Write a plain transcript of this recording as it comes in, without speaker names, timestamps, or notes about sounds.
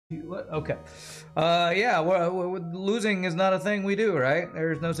What? Okay. Yeah, losing is not a thing we do, right?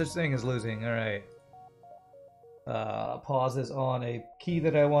 There's no such thing as losing. All right. Pause is on a key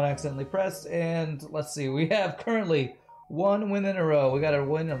that I won't accidentally press, and let's see. We have currently one win in a row. We got a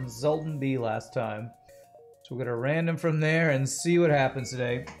win on Zoltan B last time. So we're going to random from there and see what happens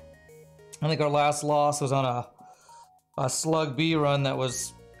today. I think our last loss was on a Slug B run that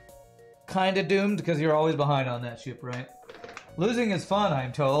was kind of doomed because you're always behind on that ship, right? Losing is fun,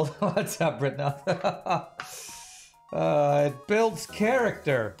 I'm told. What's up, Britna? It builds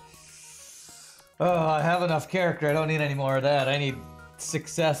character. Oh, I have enough character. I don't need any more of that. I need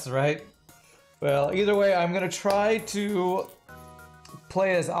success, right? Well, either way, I'm going to try to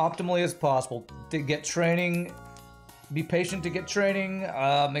play as optimally as possible to get training. Be patient to get training.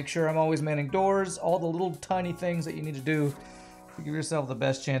 Make sure I'm always manning doors. All the little tiny things that you need to do to give yourself the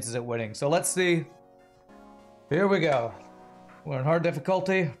best chances at winning. So let's see. Here we go. We're in hard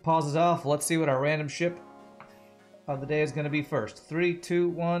difficulty. Pause is off. Let's see what our random ship of the day is going to be first. 3, 2,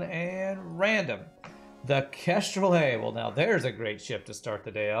 1, and random. The Kestrel A. Well, now there's a great ship to start the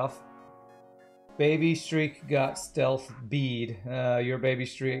day off. Baby Streak got Stealth Bead. Your Baby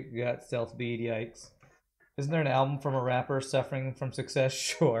Streak got Stealth Bead. Yikes. Isn't there an album from a rapper suffering from success?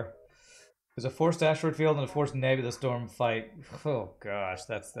 Sure. There's a forced asteroid field and a forced nebula storm fight. Oh gosh,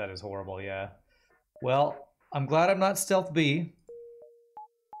 that is horrible. Yeah. Well, I'm glad I'm not Stealth B.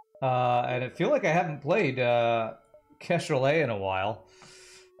 And I feel like I haven't played Kestrel A in a while.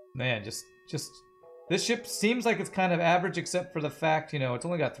 Man, just this ship seems like it's kind of average, except for the fact, you know, it's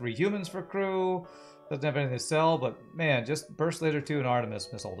only got 3 humans for crew. Doesn't have anything to sell, but man, just Burst Laser 2 and Artemis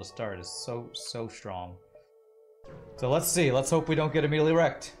missile to start is so strong. So let's see. Let's hope we don't get immediately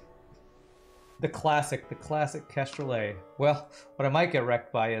wrecked. The classic Kestrel A. Well, what I might get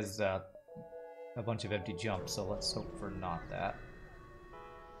wrecked by is a bunch of empty jumps, so let's hope for not that.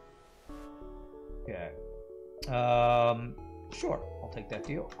 Okay. Sure, I'll take that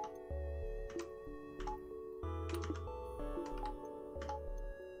deal.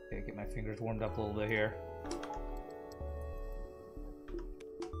 Okay, get my fingers warmed up a little bit here.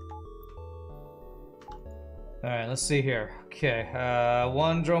 Alright, let's see here. Okay,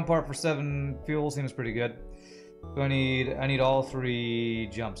 1 drone part for 7 fuel seems pretty good. So I need all 3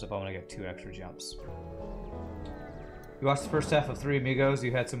 jumps if I want to get 2 extra jumps. You watched the first half of 3 Amigos,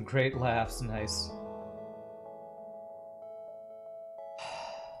 you had some great laughs, nice.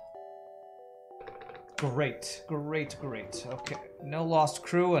 Great. Okay, no lost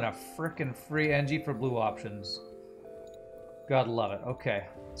crew and a frickin' free NG for blue options. God love it. Okay,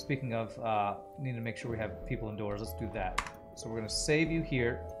 speaking of, need to make sure we have people indoors. Let's do that. So we're gonna save you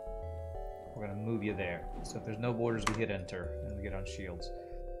here. We're gonna move you there. So if there's no borders, we hit enter and we get on shields.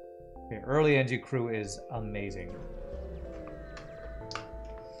 Okay, early NG crew is amazing.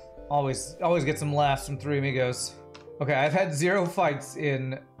 Always get some laughs from 3 Amigos. Okay, I've had 0 fights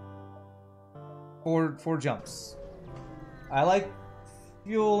in 4 jumps. I like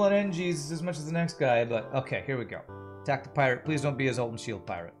fuel and NGs as much as the next guy, but okay, here we go. Attack the pirate. Please don't be a Zoltan Shield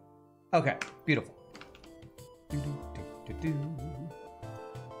pirate. Okay, beautiful.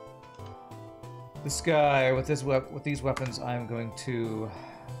 This guy with these weapons, I'm going to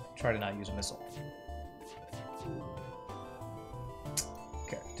try to not use a missile.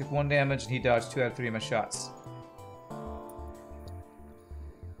 Okay, took 1 damage and he dodged 2 out of 3 of my shots.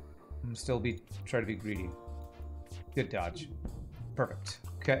 I'm still try to be greedy. Good dodge. Perfect.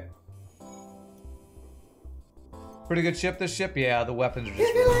 Okay. Pretty good ship, this ship? Yeah, the weapons are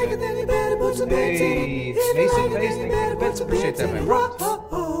just really good. Hey, Mason, appreciate that, man.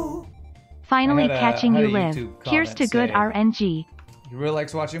 Finally catching you live. Here's to good RNG. He really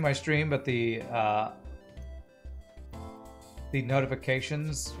likes watching my stream, but the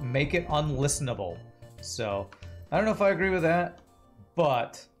notifications make it unlistenable. So, I don't know if I agree with that,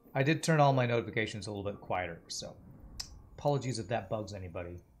 but I did turn all my notifications a little bit quieter, so apologies if that bugs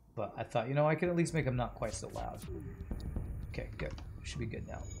anybody. But I thought, you know, I could at least make them not quite so loud. Okay, good. Should be good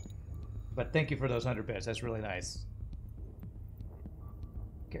now. But thank you for those 100 bits. That's really nice.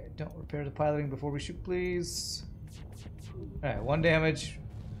 Okay, don't repair the piloting before we shoot, please. Alright, 1 damage.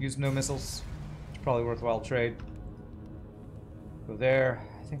 Use no missiles. It's probably worthwhile trade. Go there.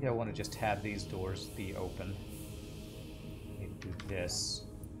 I think I want to just have these doors be open. Maybe do this.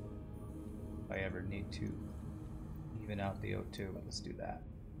 If I ever need to even out the O2, let's do that.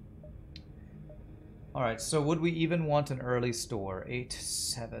 Alright, so would we even want an early store? 8,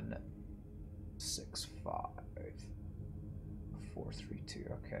 7, 6, 5, 4, 3, 2.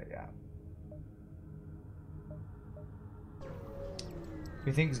 Okay, yeah.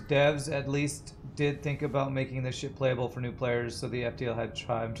 You think devs at least did think about making this ship playable for new players so the FTL had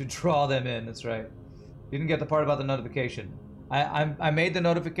time to draw them in. That's right. You didn't get the part about the notification. I made the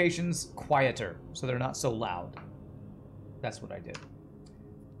notifications quieter so they're not so loud. That's what I did.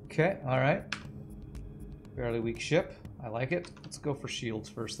 Okay, alright. Fairly weak ship. I like it. Let's go for shields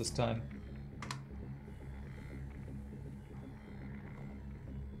first this time.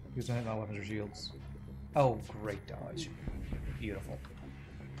 Use my weapons or shields. Oh, great dodge. Beautiful.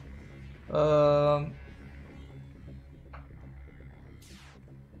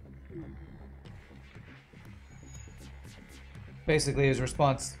 Basically, his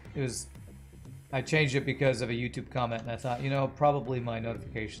response was, I changed it because of a YouTube comment, and I thought, you know, probably my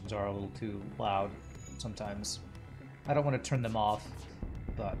notifications are a little too loud sometimes. I don't want to turn them off,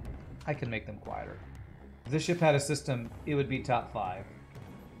 but I can make them quieter. If this ship had a system, it would be top 5.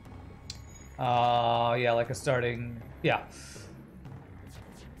 Yeah, like a starting... Yeah.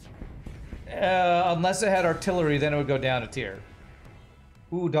 Unless it had artillery, then it would go down a tier.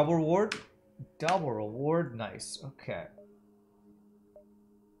 Ooh, double reward? Double reward, nice. Okay.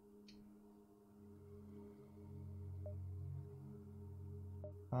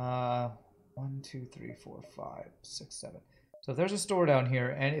 One, two, three, four, 5, 6, 7. So if there's a store down here,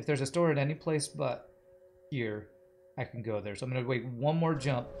 and if there's a store at any place but here, I can go there. So I'm going to wait one more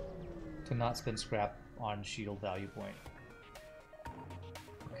jump to not spend scrap on shield value point.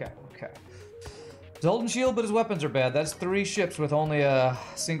 Okay, okay. Zoltan shield, but his weapons are bad. That's 3 ships with only a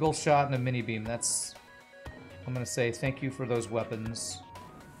single shot and a mini beam. That's... I'm going to say thank you for those weapons.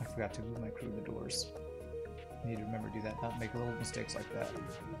 I forgot to move my crew the doors. I need to remember to do that, not make little mistakes like that.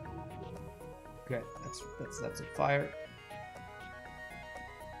 Okay, that's a fire.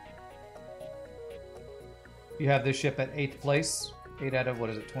 You have this ship at 8th place. 8 out of,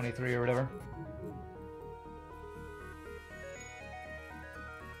 what is it, 23 or whatever?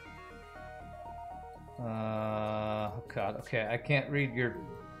 Oh god, okay, I can't read your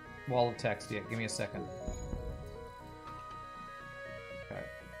wall of text yet. Give me a second. Okay.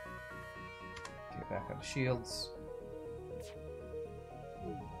 Get back on the shields.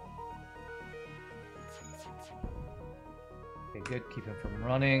 Okay, good. Keep him from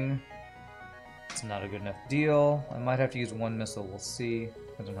running. It's not a good enough deal. I might have to use 1 missile. We'll see.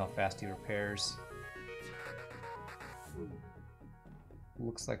 Depends on how fast he repairs.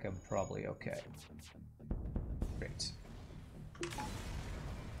 Looks like I'm probably okay. Great.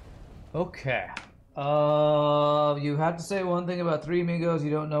 Okay. You have to say one thing about Three Amigos.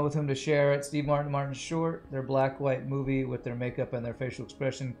 You don't know with whom to share it. Steve Martin, Martin Short. Their black-white movie with their makeup and their facial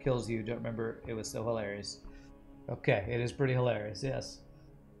expression kills you. Don't remember. It was so hilarious. Okay, it is pretty hilarious, yes.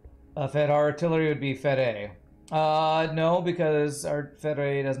 Fed artillery would be Fed A. No, because our Fed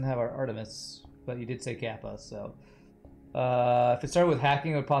A doesn't have our Artemis, but you did say Kappa, so. If it started with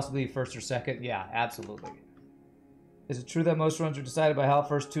hacking, it would possibly be 1st or 2nd. Yeah, absolutely. Is it true that most runs are decided by how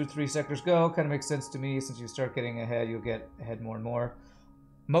first 2-3 sectors go? Kind of makes sense to me. Since you start getting ahead, you'll get ahead more and more.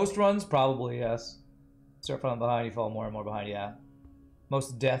 Most runs, probably, yes. Start falling behind, you fall more and more behind, yeah.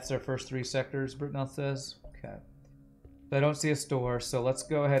 Most deaths are first 3 sectors, Britnell says. Okay. So I don't see a store, so let's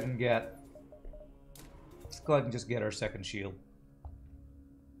go ahead and get... Let's go ahead and just get our 2nd shield.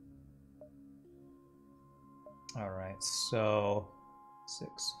 Alright, so... 6,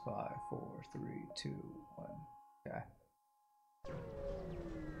 5, 4, 3, 2, 1. Okay.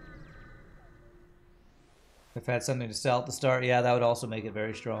 If I had something to sell at the start, yeah, that would also make it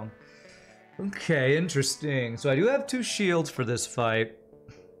very strong. Okay, interesting. So I do have 2 shields for this fight.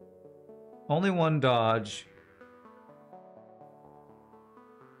 Only 1 dodge.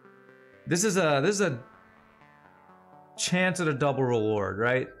 This is a chance at a double reward,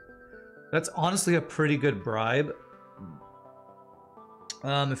 right? That's honestly a pretty good bribe.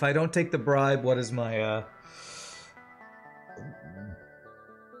 If I don't take the bribe, what is my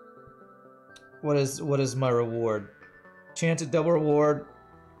what is my reward? Chance at double reward.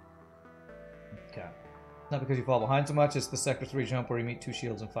 Okay. Not because you fall behind so much, it's the Sector 3 jump where you meet 2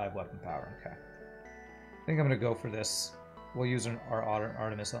 shields and 5 weapon power. Okay. I think I'm gonna go for this. We'll use our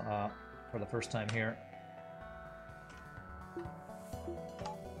Artemis for the first time here.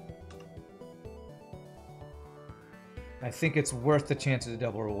 I think it's worth the chance of the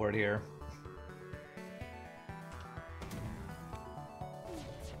double reward here.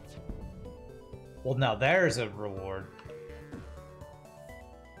 Well, now there's a reward.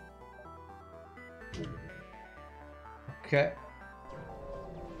 Okay.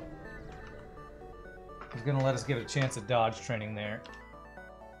 He's gonna let us get a chance at dodge training there.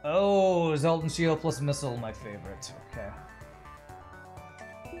 Oh, Zoltan Shield plus missile, my favorite. Okay.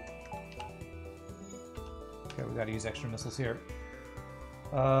 Okay, we gotta use extra missiles here.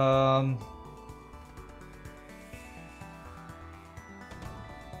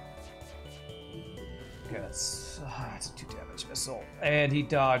 Okay, that's a 2 damage missile. And he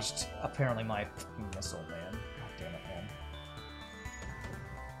dodged, apparently, my missile, man. God damn it, man.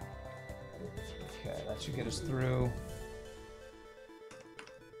 Okay, that should get us through.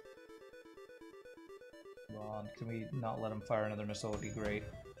 Come on, can we not let him fire another missile? Would be great.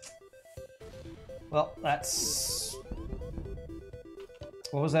 Well, that's...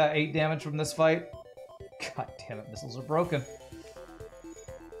 What was that? 8 damage from this fight? God damn it, missiles are broken.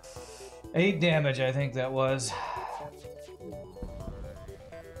 8 damage, I think that was.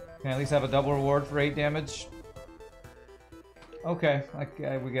 Can I at least have a double reward for 8 damage? Okay,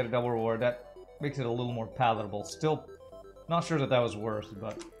 we get a double reward. That makes it a little more palatable. Still, not sure that that was worth,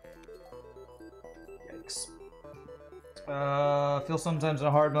 but... Yikes. Feel sometimes in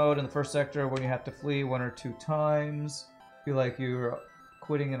a hard mode in the first sector when you have to flee 1 or 2 times. Feel like you're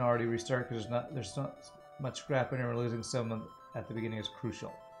quitting and already restart because there's not much scrap in it, or losing some at the beginning is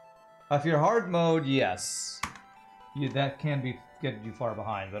crucial. If you're hard mode, yes. That can get you far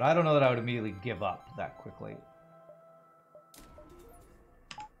behind, but I don't know that I would immediately give up that quickly.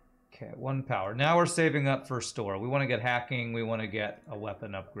 Okay, 1 power. Now we're saving up for store. We want to get hacking, we want to get a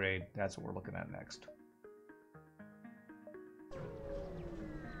weapon upgrade. That's what we're looking at next.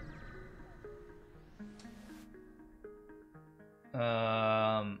 Do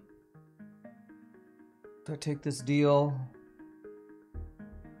I take this deal?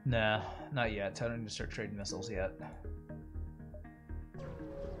 Nah, not yet. I don't need to start trading missiles yet.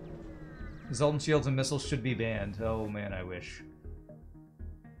 Zoltan shields and missiles should be banned. Oh man, I wish.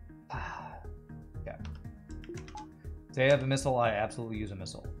 Yeah. Say I have a missile, I absolutely use a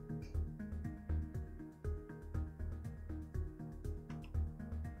missile.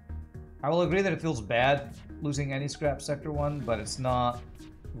 I will agree that it feels bad losing any scrap Sector 1, but it's not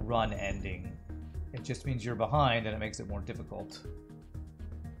run ending. It just means you're behind and it makes it more difficult.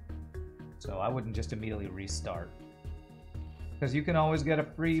 So I wouldn't just immediately restart. Because you can always get a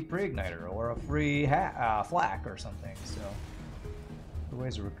free pre-igniter or a free flak or something, so... The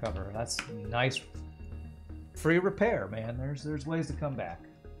ways to recover. That's nice. Free repair, man. There's ways to come back.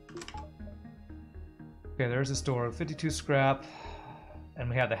 Okay, there's a store. 52 scrap. And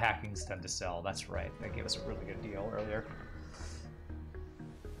we have the hacking stun to sell. That's right. That gave us a really good deal earlier.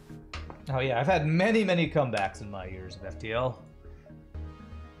 Oh yeah, I've had many comebacks in my years of FTL.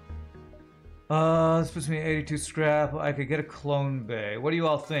 This puts me at 82 scrap. I could get a clone bay. What do you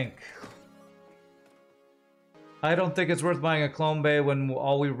all think? I don't think it's worth buying a clone bay when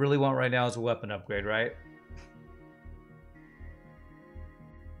all we really want right now is a weapon upgrade, right?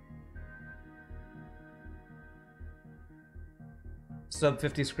 Sub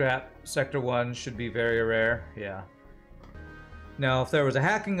 50 scrap, Sector 1 should be very rare, yeah. Now, if there was a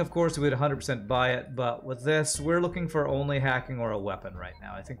hacking, of course, we would 100% buy it, but with this, we're looking for only hacking or a weapon right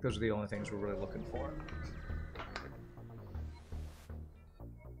now. I think those are the only things we're really looking for.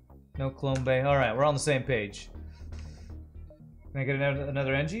 No clone bay. Alright, we're on the same page. Can I get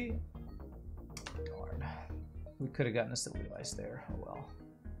another NG? Darn. We could have gotten a silly device there. Oh well.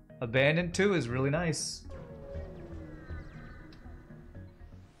 Abandoned 2 is really nice.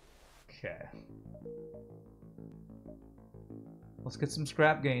 Okay. Let's get some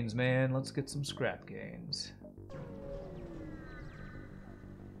scrap gains, man. Let's get some scrap gains.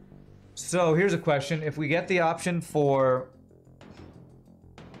 So here's a question. If we get the option for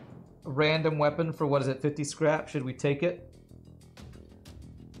a random weapon for, what is it, 50 scrap, should we take it?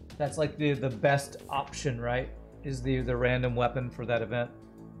 That's like the best option, right? Is the random weapon for that event.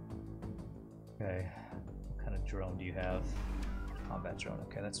 Okay. What kind of drone do you have? Combat drone.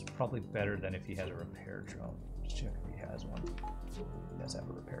 Okay, that's probably better than if he has a repair drone. Let's check if he has one. He does have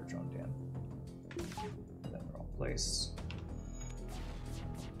a repair drone, Dan. Then wrong place.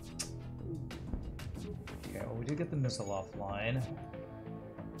 Okay, well we did get the missile offline.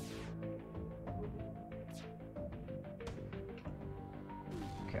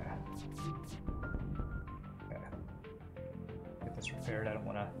 Okay. Okay. Get this repaired. I don't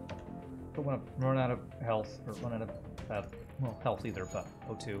want to run out of health or run out of well, health either, but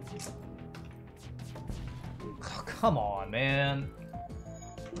O2. Oh, come on, man.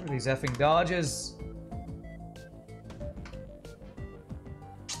 What are these effing dodges?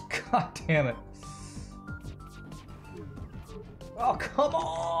 God damn it. Oh, come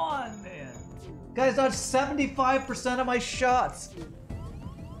on, man. Guys dodged 75% of my shots.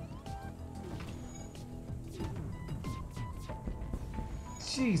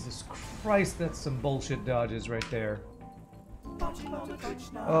 Jesus Christ, that's some bullshit dodges right there.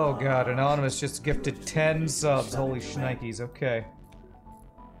 Oh god, Anonymous just gifted 10 subs. Holy shnikes, okay.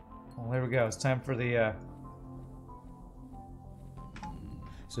 Well, there we go. It's time for the,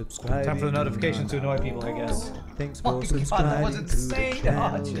 Subscribe. Time for the notifications to annoy people, I guess. Thanks Oh for my God, that was subscribing insane to the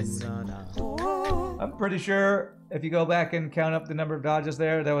dodges. channel. I'm pretty sure if you go back and count up the number of dodges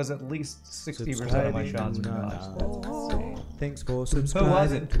there, there was at least 60% of my shots were dodged. That's insane. Thanks for Who subscribing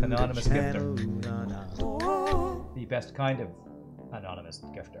was it? to Anonymous the gifter. channel. The best kind of anonymous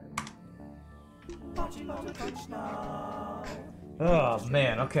gifter. Oh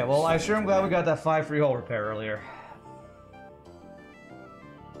man, okay, well I sure am glad we got that 5 free hole repair earlier.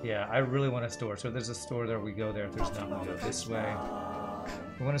 Yeah, I really want to store. So if there's a store there, we go there. If there's not, we go this way.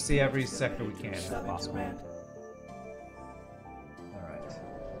 We want to see every sector we can, if possible. Alright.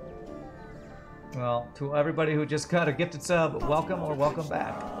 Well, to everybody who just got a gifted sub, welcome or welcome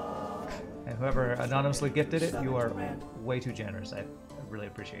back. And whoever anonymously gifted it, you are way too generous. I really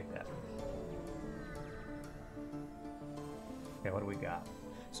appreciate that. Okay, what do we got?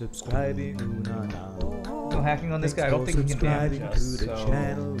 Subscribing. No hacking on this guy. I don't think he can damage us.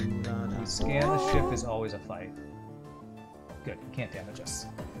 So we scan the ship is always a fight. Good, he can't damage us.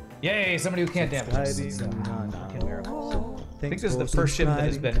 Yay, somebody who can't damage us. It's, fucking miracle. I think this is the first ship that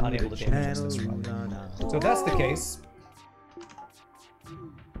has been unable to damage us this run. So if that's the case,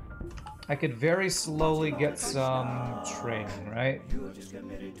 I could very slowly get some training, right?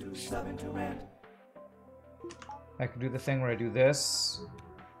 I could do the thing where I do this.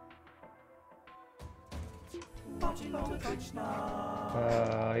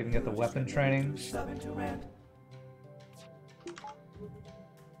 Even get the weapon training. See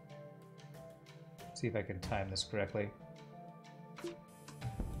if I can time this correctly.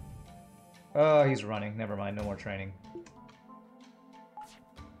 Oh, he's running. Never mind, no more training.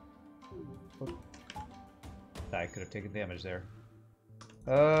 I could have taken damage there.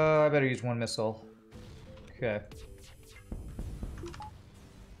 I better use one missile. Okay.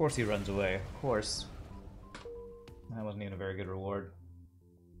 Of course he runs away. Of course. That wasn't even a very good reward.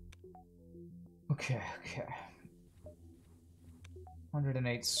 Okay, okay.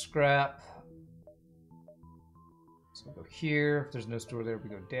 108 scrap. So we go here. If there's no store there, we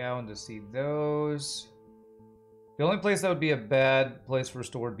go down to see those. The only place that would be a bad place for a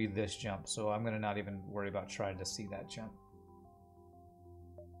store would be this jump, so I'm going to not even worry about trying to see that jump.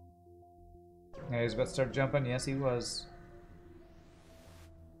 Yeah, he was about to start jumping. Yes, he was.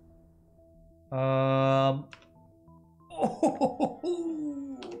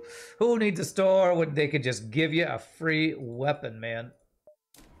 Who needs a store when they could just give you a free weapon, man?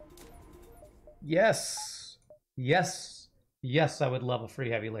 Yes. Yes. Yes, I would love a free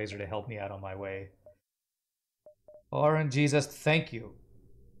heavy laser to help me out on my way. RNGesus, thank you.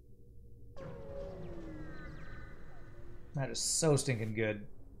 That is so stinking good.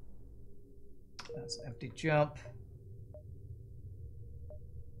 That's an empty jump.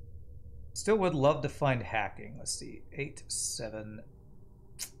 Still would love to find hacking. Let's see. 8, 7.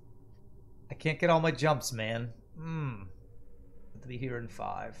 I can't get all my jumps, man. Have to be here in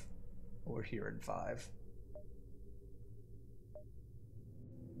 5. Or here in 5.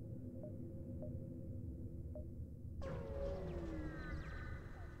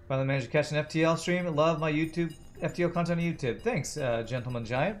 Finally managed to catch an FTL stream. Love my YouTube FTL content on YouTube. Thanks, Gentleman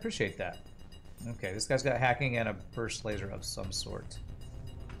Giant. Appreciate that. Okay, this guy's got hacking and a burst laser of some sort.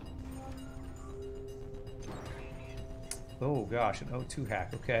 Oh gosh, an O2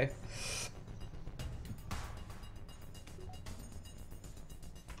 hack. Okay.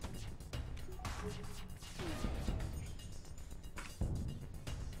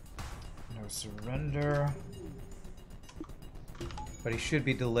 No surrender. But he should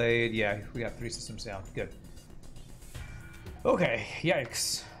be delayed. Yeah, we got 3 systems down. Good. Okay,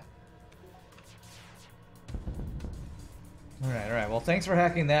 yikes. Alright, well thanks for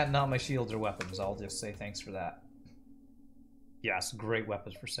hacking that, not my shields or weapons. I'll just say thanks for that. Yes, great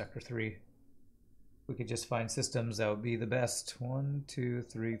weapons for Sector 3. If we could just find systems, that would be the best. 1, 2,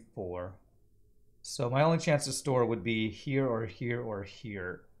 3, 4. So my only chance to store would be here or here or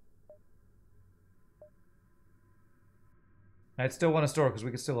here. I'd still want to store because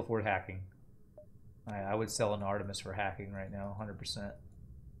we could still afford hacking. I would sell an Artemis for hacking right now, 100%.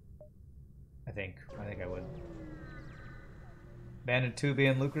 I think I would. Abandoned 2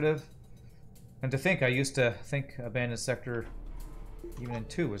 being lucrative. And to think, I used to think Abandoned Sector, even in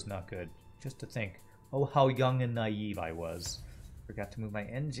 2, was not good. Just to think. Oh, how young and naive I was. Forgot to move my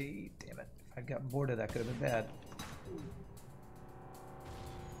NG. Damn it. If I'd gotten bored of that, could have been bad.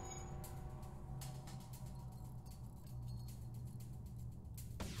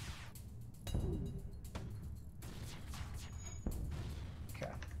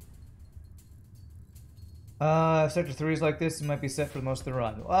 If Sector 3 is like this, it might be set for most of the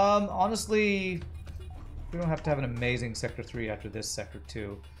run. Honestly, We don't have to have an amazing Sector 3 after this Sector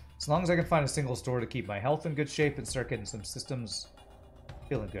 2. As long as I can find a single store to keep my health in good shape and start getting some systems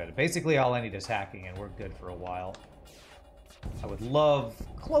feeling good. Basically, all I need is hacking, and we're good for a while. I would love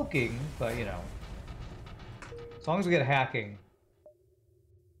cloaking, but, you know. As long as we get hacking,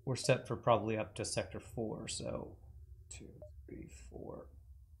 we're set for probably up to Sector 4, so 2, 3, 4,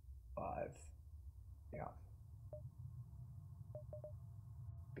 5. Yeah.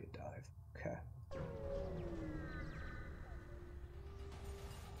 Be a dive. Okay.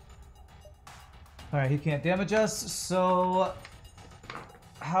 Alright, he can't damage us, so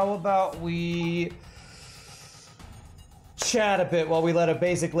how about we chat a bit while we let a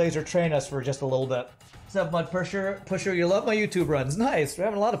basic laser train us for just a little bit. What's up, Mud Pusher? Pusher, you love my YouTube runs. Nice. We're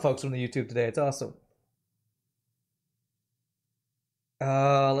having a lot of folks on the YouTube today. It's awesome.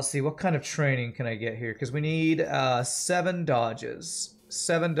 Let's see. What kind of training can I get here? Because we need 7 dodges.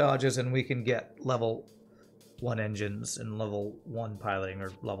 7 dodges, and we can get level 1 engines and level 1 piloting,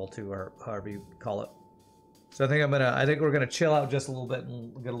 or level 2, or however you call it. So I think we're gonna chill out just a little bit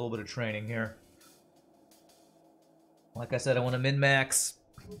and get a little bit of training here. Like I said, I want to min-max.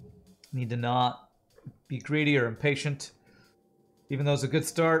 Need to not be greedy or impatient. Even though it's a good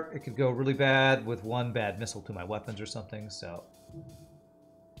start, it could go really bad with 1 bad missile to my weapons or something, so.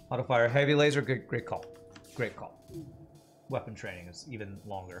 Auto-fire heavy laser, great call. Great call. Weapon training is even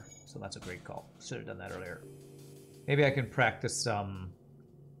longer, so that's a great call. Should have done that earlier. Maybe I can practice some...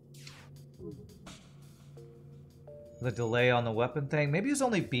 the delay on the weapon thing. Maybe it's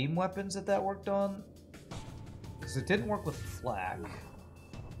only beam weapons that worked on. Because it didn't work with flak.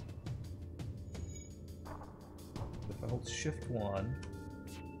 If I hold shift 1.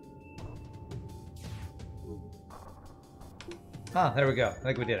 Ah, there we go. I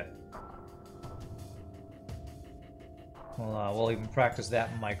think we did it. Well, we'll even practice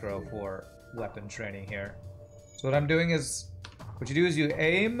that micro for weapon training here. So what I'm doing is, what you do is you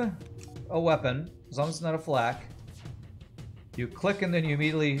aim a weapon, as long as it's not a flak. You click and then you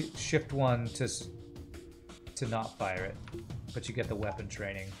immediately shift 1 to not fire it. But you get the weapon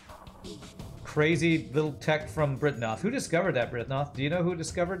training. Crazy little tech from Britnoth. Who discovered that, Britnoth? Do you know who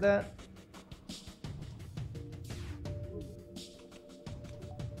discovered that?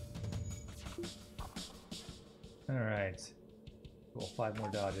 Alright. Cool, 5 more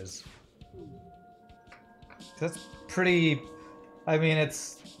dodges. That's pretty... I mean,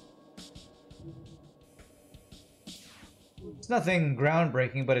 it's nothing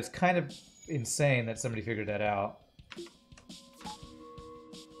groundbreaking, but it's kind of insane that somebody figured that out.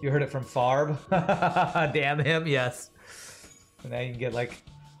 You heard it from Farb? Damn him, yes. And now you can get, like,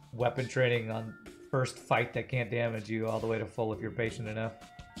 weapon training on first fight that can't damage you all the way to full if you're patient enough.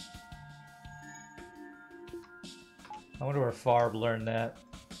 I wonder where Farb learned that.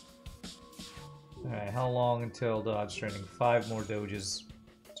 Alright, how long until dodge training? 5 more doges.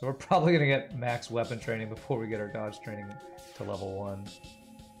 So we're probably going to get max weapon training before we get our dodge training to level 1.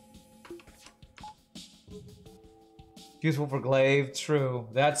 Useful for glaive, true.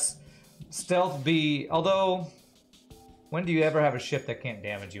 That's stealth B. Although, when do you ever have a ship that can't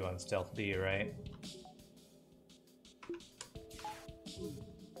damage you on stealth B, right?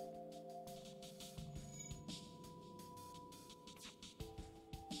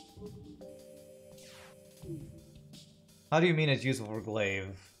 How do you mean it's useful for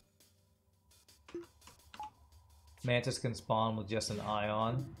glaive? Mantis can spawn with just an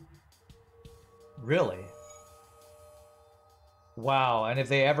ion? Really? Wow, and if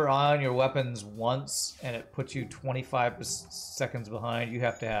they ever ion your weapons once and it puts you 25 seconds behind, you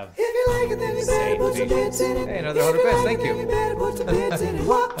have to have insane patience. Hey, another 100 bits, thank you.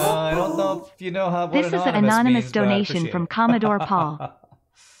 I don't know if you know how what this is an anonymous means, donation from Commodore Paul.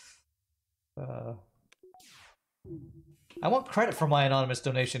 I want credit for my anonymous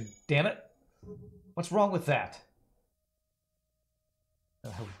donation, damn it. What's wrong with that?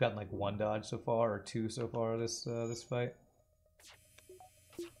 We've gotten like 1 dodge so far, or 2 so far this fight.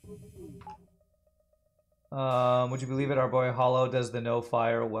 Would you believe it? Our boy Hollow does the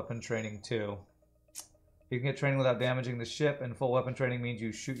no-fire weapon training too. You can get training without damaging the ship, and full weapon training means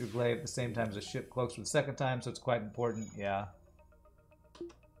you shoot your glaive at the same time as the ship cloaks for the second time, so it's quite important. Yeah.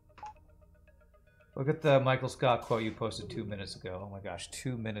 Look at the Michael Scott quote you posted 2 minutes ago. Oh my gosh,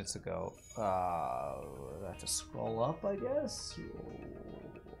 2 minutes ago. I have to scroll up, I guess?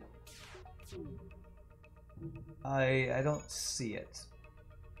 I don't see it.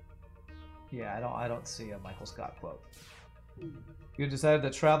 Yeah, I don't see a Michael Scott quote. You decided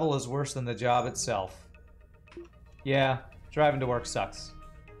that travel is worse than the job itself. Yeah, driving to work sucks.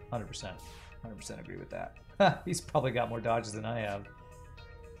 100%. 100% agree with that. He's probably got more dodges than I have.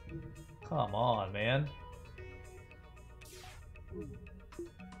 Come on, man.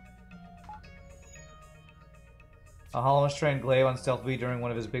 A Hollowness trained Glaive on Stealth B during one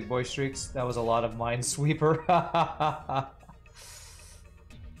of his big boy streaks. That was a lot of Minesweeper.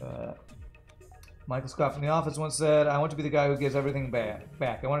 Michael Scott from The Office once said, I want to be the guy who gives everything back.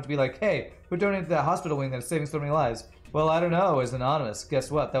 I want it to be like, hey, who donated to that hospital wing that's saving so many lives? Well, I don't know. It's anonymous.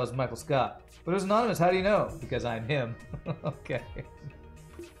 Guess what? That was Michael Scott. But it was anonymous. How do you know? Because I'm him. Okay.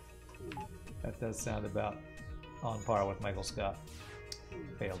 That does sound about on par with Michael Scott.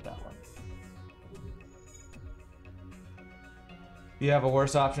 Failed that one. You have a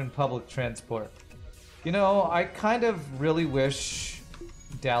worse option, public transport. You know, I kind of really wish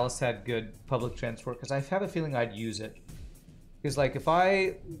Dallas had good public transport, because I have a feeling I'd use it. Because, like, if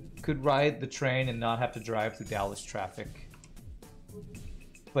I could ride the train and not have to drive through Dallas traffic,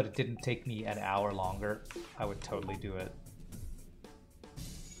 but it didn't take me an hour longer, I would totally do it.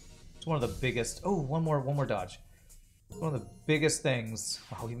 It's one of the biggest... Oh, one more dodge. One of the biggest things...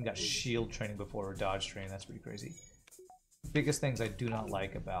 Oh, we even got shield training before dodge training. That's pretty crazy. Biggest things I do not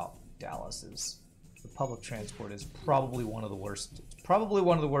like about Dallas is the public transport is probably one of the worst. It's probably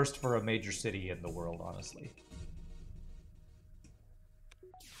one of the worst for a major city in the world, honestly.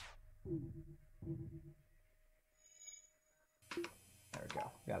 There we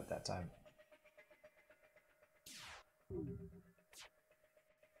go. Got it that time.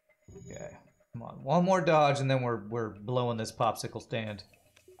 Okay. Come on. One more dodge and then we're blowing this popsicle stand.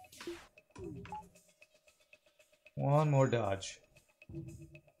 One more dodge.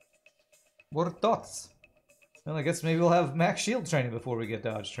 More thoughts. Well, I guess maybe we'll have max shield training before we get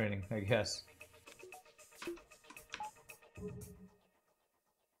dodge training, I guess.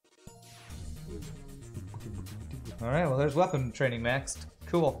 Alright, well there's weapon training maxed.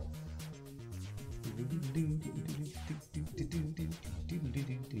 Cool.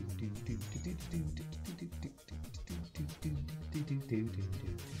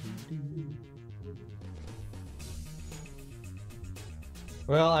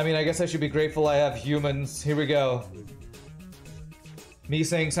 Well, I mean, I guess I should be grateful I have humans. Here we go. Me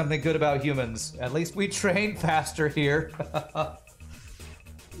saying something good about humans. At least we train faster here.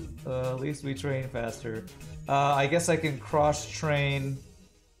 At least we train faster. I guess I can cross-train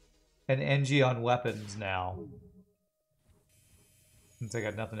an NG on weapons now. Since I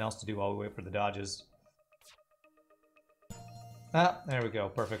got nothing else to do while we wait for the dodges. Ah, there we go.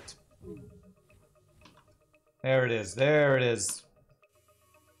 Perfect. There it is. There it is.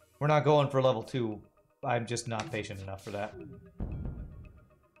 We're not going for level 2. I'm just not patient enough for that.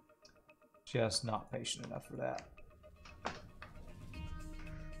 Just not patient enough for that. I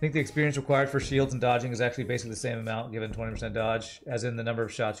think the experience required for shields and dodging is actually basically the same amount given 20% dodge, as in the number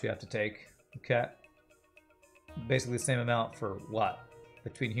of shots you have to take. Okay. Basically the same amount for what?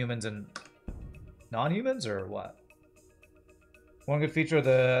 Between humans and non-humans, or what? One good feature of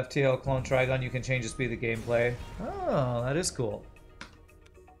the FTL clone Trigon, you can change the speed of the gameplay. Oh, that is cool.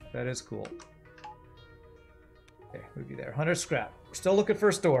 That is cool. Okay, we'd be there. 100 scrap. We're still looking for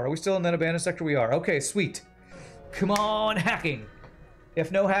a store. Are we still in that abandoned sector? We are. Okay, sweet. Come on, hacking.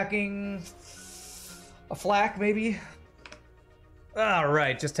 If no hacking, a flak maybe?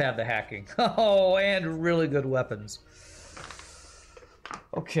 Alright, just have the hacking. Oh, and really good weapons.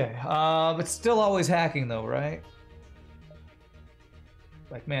 Okay, it's still always hacking though, right?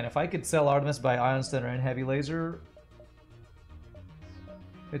 Like, man, if I could sell Artemis by Ion Stunner and Heavy Laser...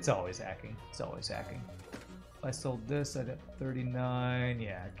 It's always hacking. It's always hacking. If I sold this, I'd have 39.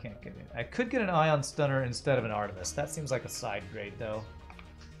 Yeah, I can't get it. I could get an Ion Stunner instead of an Artemis. That seems like a side grade, though.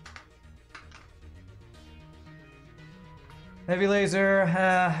 Heavy Laser,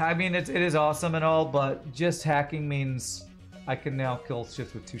 I mean, it is awesome and all, but just hacking means I can now kill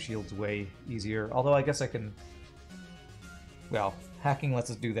ships with 2 shields way easier. Although I guess I can... Well, hacking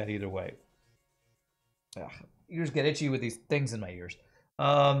lets us do that either way. Ugh, ears get itchy with these things in my ears.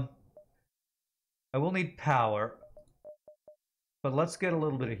 I will need power, but let's get a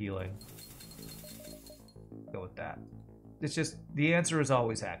little bit of healing. Go with that. It's just, the answer is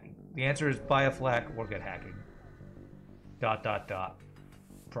always hacking. The answer is buy a flak or get hacking. ...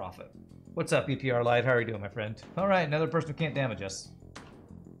 Profit. What's up, EPR Live? How are you doing, my friend? Alright, another person who can't damage us.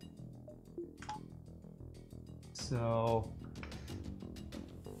 So...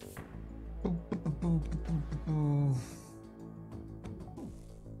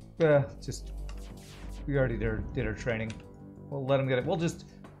 just... We already did our training. We'll let him get it. We'll just...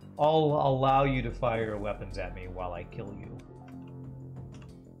 I'll allow you to fire your weapons at me while I kill you.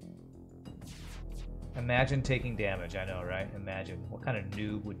 Imagine taking damage, I know, right? Imagine. What kind of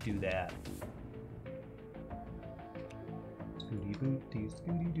noob would do that? Scooty booty,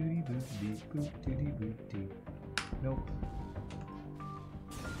 scooty dooty booty, boot dooty booty. Nope.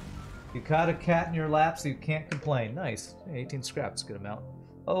 You caught a cat in your lap, so you can't complain. Nice. 18 scraps, good amount.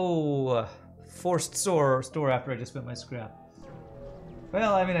 Oh, forced store after I just spent my scrap.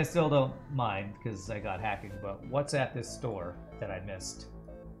 Well, I mean, I still don't mind because I got hacking, but what's at this store that I missed?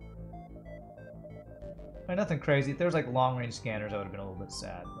 Nothing crazy. If there was like long-range scanners, I would have been a little bit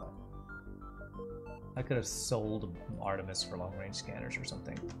sad, but I could have sold Artemis for long-range scanners or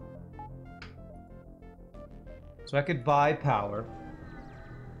something. So I could buy power.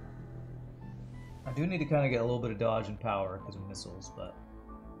 I do need to kind of get a little bit of dodge and power because of missiles, but...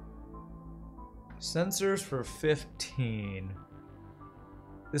 Sensors for 15.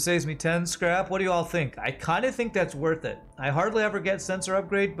 This saves me 10 scrap. What do you all think? I kind of think that's worth it. I hardly ever get sensor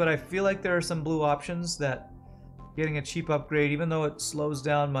upgrade, but I feel like there are some blue options that getting a cheap upgrade, even though it slows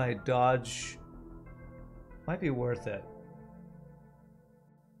down my dodge, might be worth it.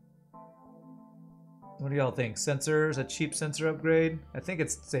 What do y'all think? Sensors, a cheap sensor upgrade? I think it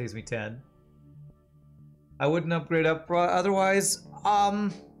saves me 10. I wouldn't upgrade up otherwise.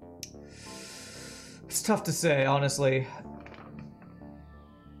 It's tough to say, honestly.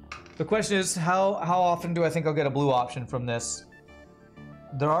 The question is, how often do I think I'll get a blue option from this?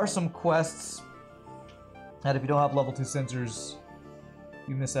 There are some quests that if you don't have level 2 sensors,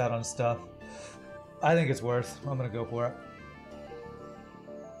 you miss out on stuff. I think it's worth. I'm gonna go for it.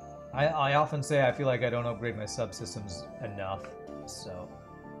 I often say I feel like I don't upgrade my subsystems enough, so...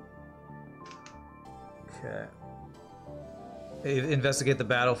 Okay. Investigate the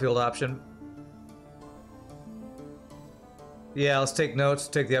battlefield option. Yeah, let's take notes,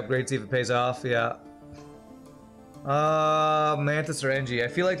 take the upgrade, see if it pays off, yeah. Mantis or NG? I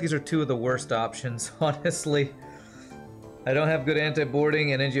feel like these are two of the worst options, honestly. I don't have good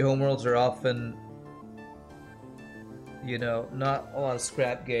anti-boarding, and NG homeworlds are often, you know, not a lot of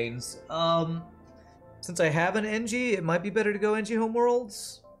scrap gains. Since I have an NG, it might be better to go NG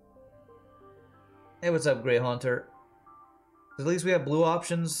homeworlds. Hey, what's up, Grey Haunter? At least we have blue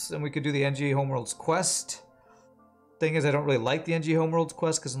options, and we could do the NG homeworlds quest. Thing is, I don't really like the NG homeworlds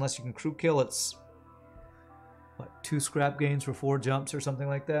quest because unless you can crew kill, it's what, 2 scrap gains for 4 jumps or something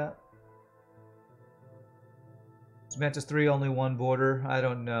like that. Is Mantis 3 only 1 border? I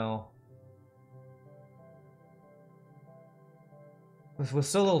don't know. With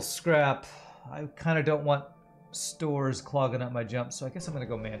so little scrap, I kind of don't want stores clogging up my jumps, so I guess I'm gonna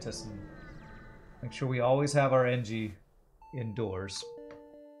go Mantis and make sure we always have our NG indoors.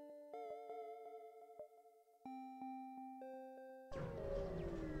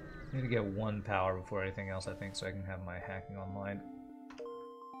 Need to get 1 power before anything else, I think, so I can have my hacking online.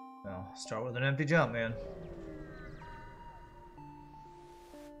 No, start with an empty jump, man.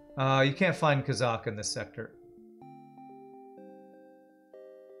 You can't find Kazakh in this sector.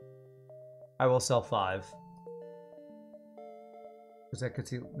 I will sell 5. Because that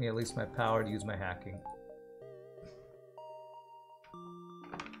gives me at least my power to use my hacking.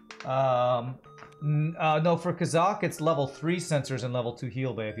 No, for Kazakh, it's level 3 sensors and level 2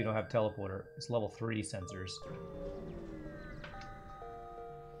 heal bay if you don't have teleporter. It's level 3 sensors.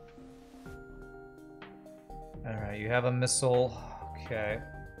 Alright, you have a missile. Okay.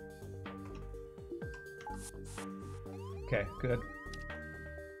 Okay, good.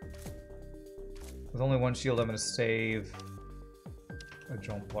 With only 1 shield, I'm going to save a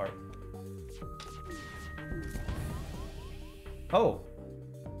jump part. Oh!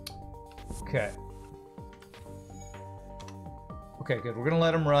 Okay. Okay, good. We're gonna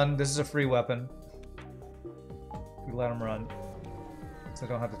let him run. This is a free weapon. We let him run. So I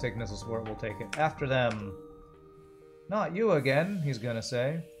don't have to take missiles for it, we'll take it. After them. Not you again, he's gonna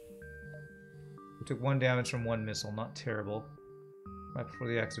say. We took 1 damage from 1 missile, not terrible. Right before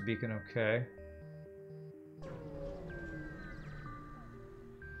the exit beacon, okay.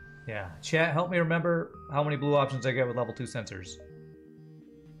 Yeah, chat, help me remember how many blue options I get with level 2 sensors.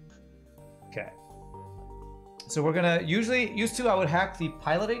 Okay. So we're gonna, used to I would hack the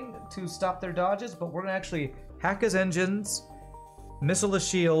piloting to stop their dodges, but we're gonna actually hack his engines, missile his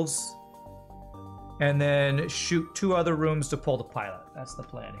shields, and then shoot 2 other rooms to pull the pilot. That's the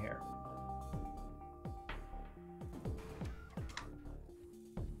plan here.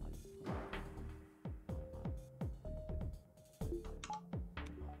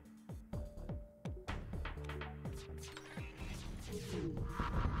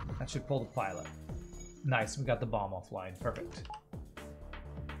 That should pull the pilot. Nice, we got the bomb offline. Perfect.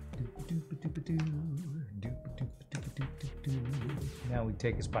 Now we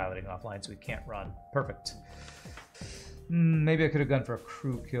take his piloting offline so we can't run. Perfect. Maybe I could have gone for a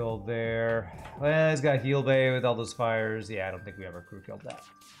crew kill there. Well, he's got heal bay with all those fires. Yeah, I don't think we ever crew killed that.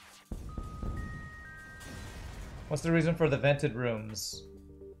 What's the reason for the vented rooms?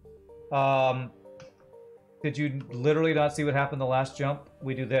 Did you literally not see what happened the last jump?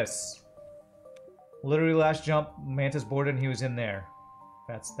 We do this. Literally last jump, Mantis boarded and he was in there.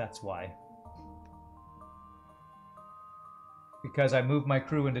 That's why. Because I moved my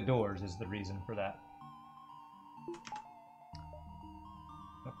crew into doors is the reason for that.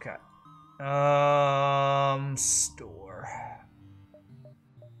 Okay. Store.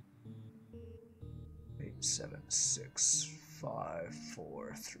 8, 7, 6, 5,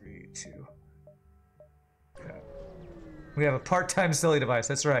 4, 3, 2. Okay. We have a part-time silly device,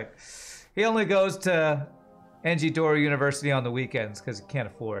 that's right. He only goes to NG Dora University on the weekends because he can't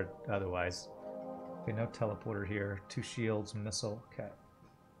afford otherwise. Okay, no teleporter here. 2 shields, missile. Okay.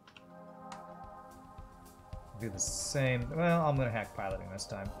 Do the same. Well, I'm gonna hack piloting this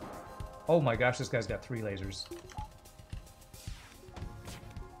time. Oh my gosh, this guy's got 3 lasers.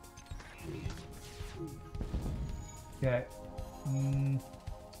 Okay.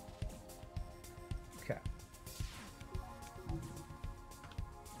 Okay.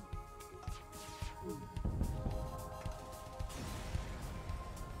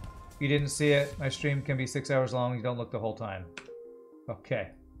 You didn't see it. My stream can be 6 hours long. You don't look the whole time. Okay.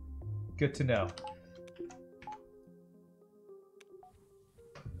 Good to know.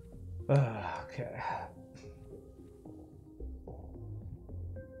 Okay.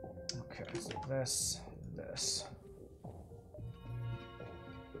 Okay, so this.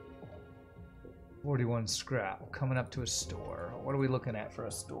 41 scrap. Coming up to a store. What are we looking at for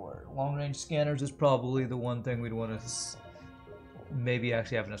a store? Long-range scanners is probably the one thing we'd want to maybe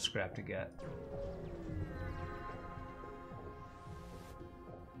actually have enough scrap to get.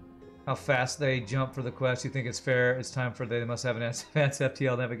 How fast they jump for the quest. You think it's fair? It's time for they must have an advanced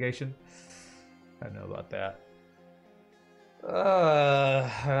FTL navigation. I don't know about that.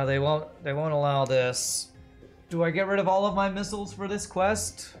 They won't allow this. Do I get rid of all of my missiles for this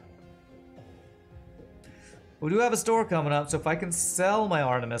quest? We do have a store coming up, so if I can sell my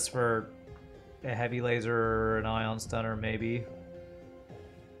Artemis for a heavy laser or an ion stunner, maybe.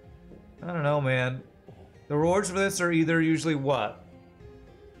 I don't know, man. The rewards for this are either usually what?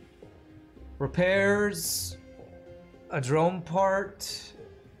 Repairs, a drone part,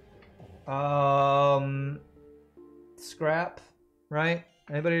 scrap, right?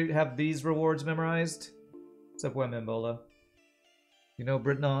 Anybody have these rewards memorized? Except Wemimbola. You know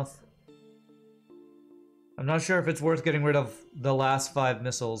Britnoth? I'm not sure if it's worth getting rid of the last 5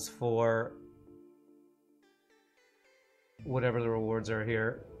 missiles for whatever the rewards are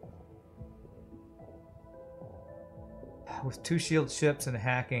here. With 2 shield ships and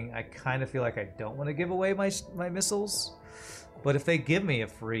hacking, I kind of feel like I don't want to give away my missiles. But if they give me a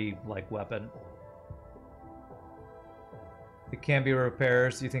free, like, weapon, it can be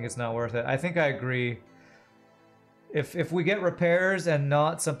repairs. Do you think it's not worth it? I think I agree. If we get repairs and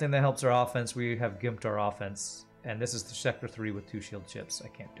not something that helps our offense, we have gimped our offense. And this is the Sector 3 with 2 shield ships. I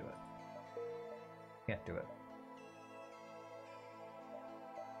can't do it. Can't do it.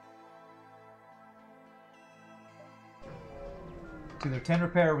 It's either 10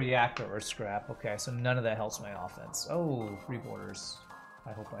 repair, reactor, or scrap. Okay, so none of that helps my offense. Oh, free borders.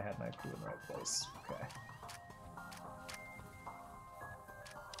 I hope I had my crew in the right place. Okay.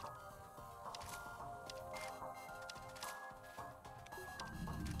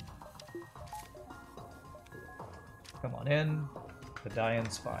 Come on in. The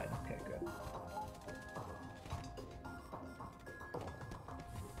die-in's fine. Okay, good.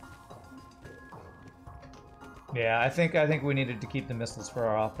 Yeah, I think we needed to keep the missiles for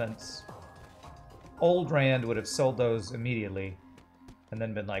our offense. Old Rand would have sold those immediately, and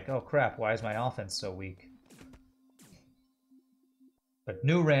then been like, "Oh crap, why is my offense so weak?" But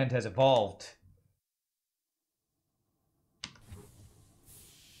new Rand has evolved.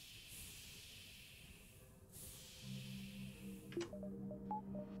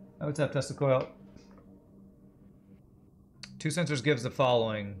 Oh, what's up, Tesla Coil? 2 sensors gives the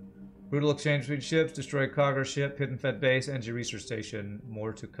following. Brutal exchange between ships, destroy cargo ship, hidden fed base, energy research station.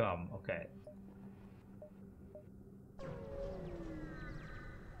 More to come. Okay.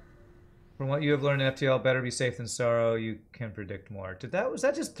 From what you have learned in FTL, better be safe than sorrow. You can predict more. Was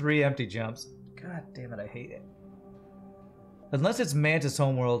that just 3 empty jumps? God damn it, I hate it. Unless it's Mantis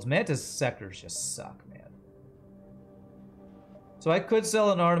homeworlds, Mantis sectors just suck, man. So I could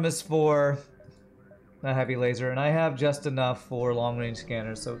sell an Artemis for a heavy laser, and I have just enough for long-range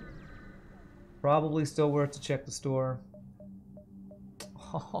scanners, so probably still worth to check the store.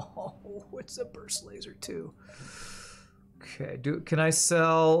 Oh, it's a burst laser too. Okay, can I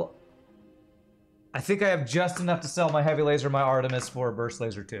sell? I think I have just enough to sell my heavy laser, my Artemis, for a burst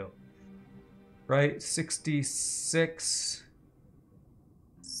laser too. Right, 66,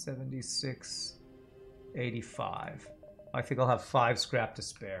 76, 85. I think I'll have 5 scrap to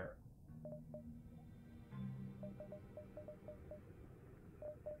spare.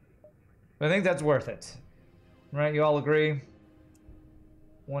 I think that's worth it. Right? You all agree?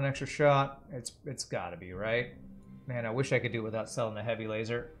 1 extra shot. It's gotta be, right? Man, I wish I could do it without selling the heavy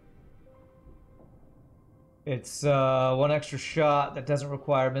laser. It's 1 extra shot that doesn't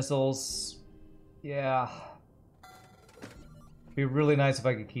require missiles. Yeah. It'd be really nice if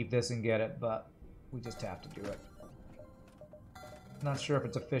I could keep this and get it, but we just have to do it. Not sure if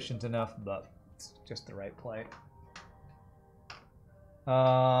it's efficient enough, but it's just the right play.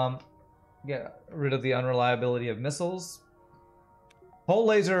 Get rid of the unreliability of missiles. Pole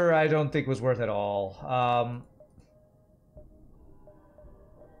laser I don't think was worth it all.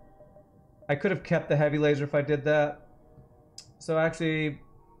 I could have kept the heavy laser if I did that. So actually, I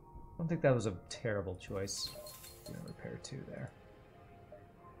don't think that was a terrible choice. Repair 2 there.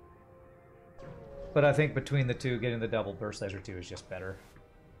 But I think between the two, getting the double burst laser 2 is just better.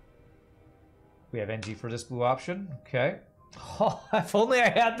 We have NG for this blue option. Okay. Oh, if only I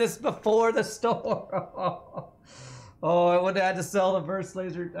had this before the store. Oh, I would have had to sell the burst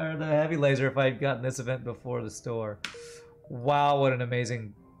laser or the heavy laser if I had gotten this event before the store. Wow, what an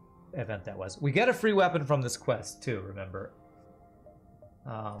amazing event that was. We get a free weapon from this quest too, remember.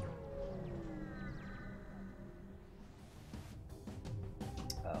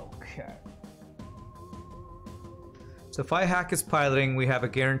 Okay. So if I hack his piloting, we have a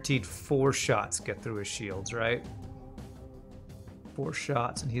guaranteed 4 shots get through his shields, right? 4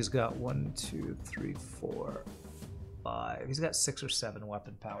 shots, and he's got 1, 2, 3, 4, 5. He's got 6 or 7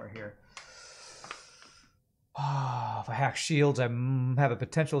 weapon power here. Oh, if I hack shields, I have a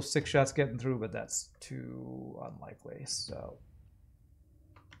potential of 6 shots getting through, but that's too unlikely, so...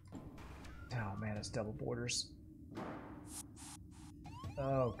 Oh man, it's double borders.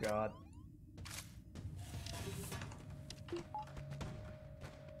 Oh god.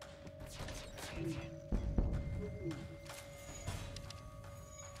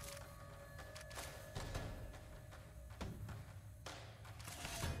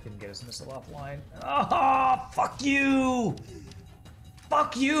 Didn't get his missile offline. Oh, fuck you!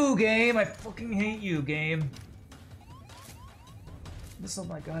 Fuck you, game! I fucking hate you, game. Missile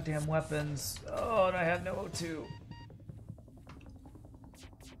my goddamn weapons. Oh, and I have no O2.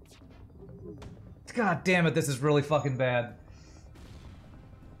 God damn it, this is really fucking bad.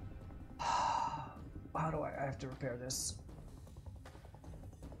 How do I have to repair this?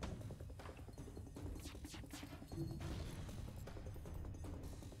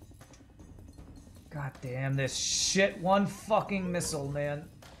 God damn this shit. 1 fucking missile, man.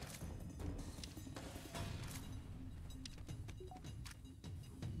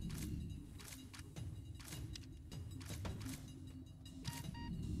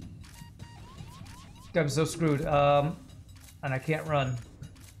 I'm so screwed. And I can't run.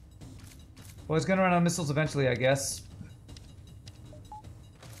 Well, it's gonna run on missiles eventually, I guess.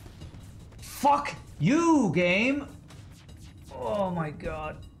 Fuck you, game! Oh my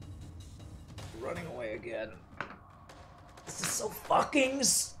god. Running away again. This is so fucking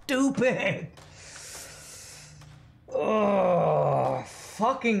stupid! Oh,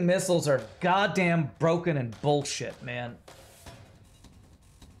 fucking missiles are goddamn broken and bullshit, man.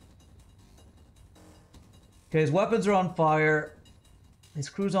 Okay, his weapons are on fire. His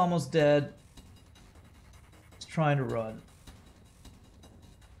crew's almost dead. He's trying to run.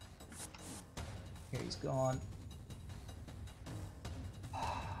 Okay, he's gone.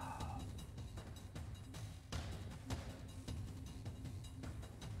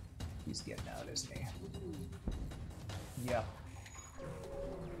 He's getting out, isn't he? Yep.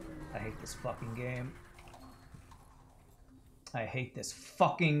 I hate this fucking game. I hate this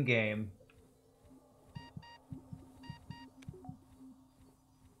fucking game.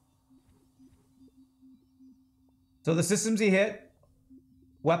 So the systems he hit,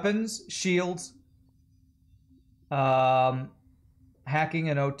 weapons, shields, hacking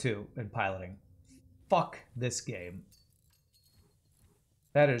and O2 and piloting. Fuck this game.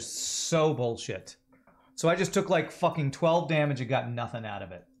 That is so bullshit. So I just took like fucking 12 damage and got nothing out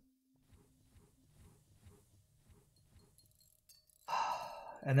of it.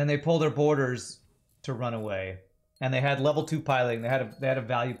 And then they pull their borders to run away. And they had level 2 piloting. They had a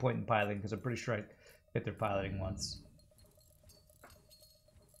value point in piloting because I'm pretty sure I hit their piloting once.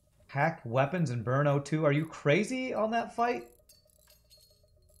 Hack weapons and burn O2. Are you crazy on that fight?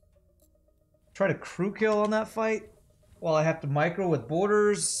 Try to crew kill on that fight? Well, I have to micro with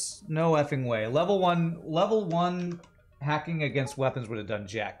borders? No effing way. Level 1 hacking against weapons would have done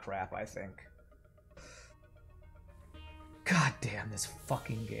jack crap, I think. God damn this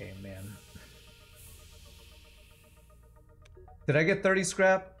fucking game, man. Did I get 30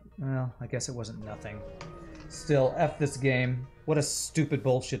 scrap? Well, I guess it wasn't nothing. Still, F this game. What a stupid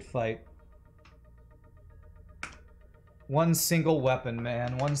bullshit fight. One single weapon,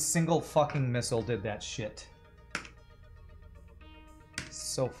 man. One single fucking missile did that shit.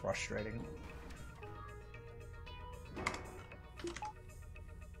 So frustrating.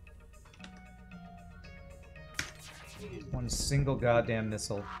 One single goddamn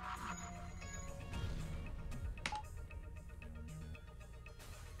missile.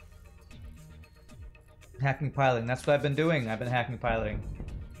 Hacking piloting. That's what I've been doing. I've been hacking piloting.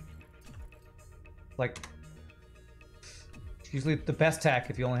 Like, it's usually the best hack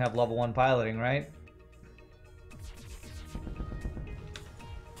if you only have level 1 piloting, right?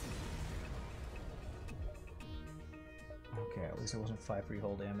 Okay, at least it wasn't 5 free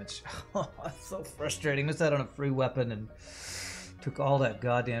hull damage. That's so frustrating. Missed out on a free weapon and took all that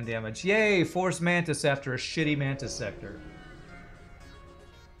goddamn damage. Yay! Force Mantis after a shitty Mantis sector.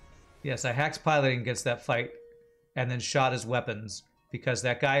 Yes, I hacked piloting against that fight and then shot his weapons because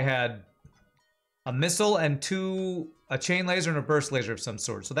that guy had a missile and a chain laser and a burst laser of some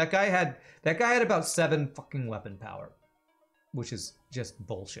sort. So that guy had about 7 fucking weapon power, which is just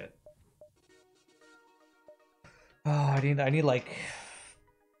bullshit. Oh, I need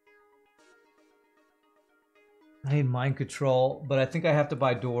mind control, but I think I have to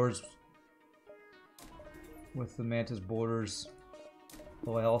buy doors with the Mantis borders.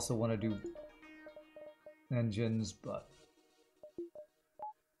 Though I also want to do engines, but...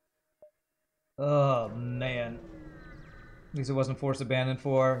 Oh, man. At least it wasn't forced abandon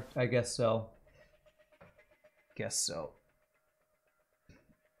 4. I guess so. Guess so.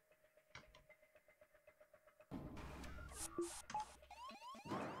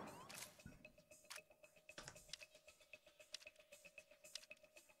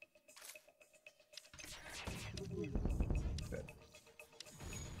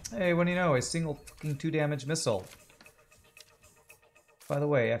 Hey, what do you know? A single fucking 2 damage missile. By the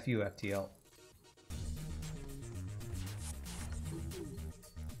way, F you, FTL.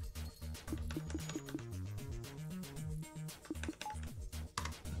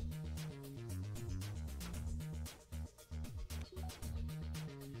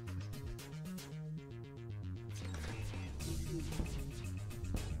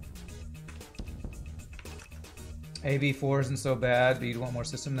 AB4 isn't so bad, but you'd want more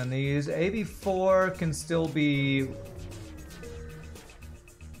system than these. AB4 can still be...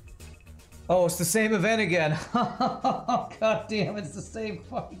 Oh, it's the same event again. God damn, it's the same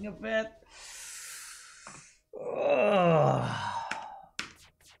fucking event. Ugh.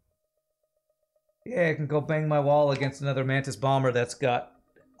 Yeah, I can go bang my wall against another Mantis bomber that's got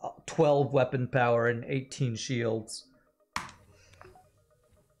 12 weapon power and 18 shields.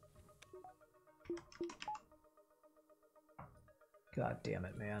 God damn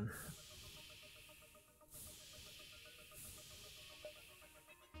it, man.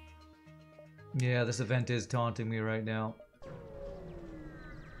 Yeah, this event is taunting me right now.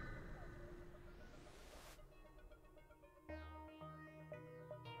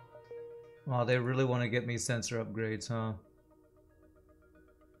 Wow, they really want to get me sensor upgrades, huh?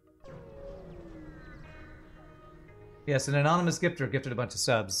 Yes, an anonymous gifter gifted a bunch of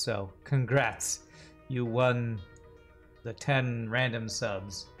subs, so congrats. You won the 10 random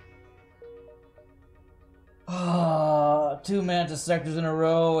subs. Ah, 2 Mantis sectors in a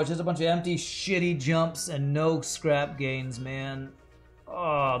row. It's just a bunch of empty, shitty jumps and no scrap gains, man.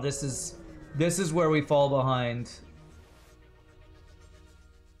 Oh, this is where we fall behind.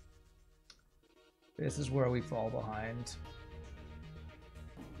 This is where we fall behind.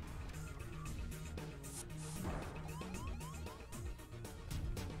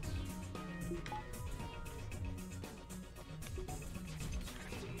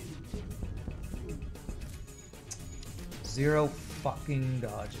 Zero fucking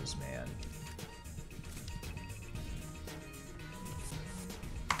dodges, man.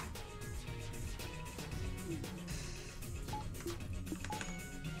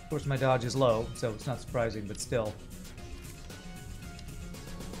 Of course, my dodge is low, so it's not surprising, but still.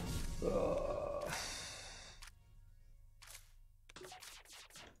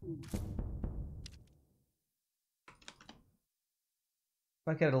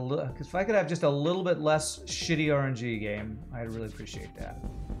 If I could have just a little bit less shitty RNG game, I'd really appreciate that.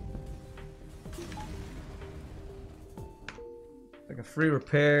 Like a free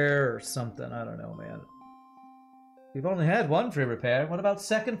repair or something, I don't know, man. We've only had 1 free repair. What about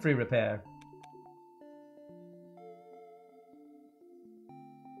 2nd free repair?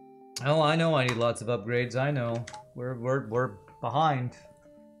 Oh, I know I need lots of upgrades. I know. We're behind.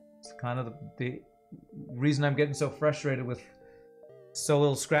 It's kind of the reason I'm getting so frustrated with so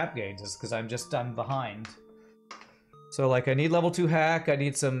little scrap gains is because I'm behind. So like I need level 2 hack, I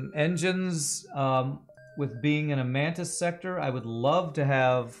need some engines. With being in a Mantis sector, I would love to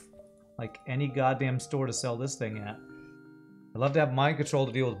have like any goddamn store to sell this thing at. I'd love to have mind control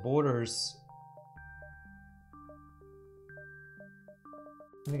to deal with borders.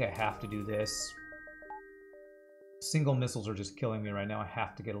 I think I have to do this. Single missiles are just killing me right now. I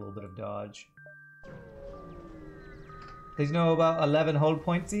have to get a little bit of dodge. Please know about 11 hold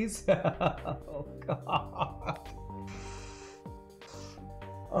pointsies. Oh god.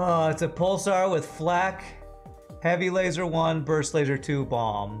 It's a pulsar with flak, heavy laser 1, burst laser 2,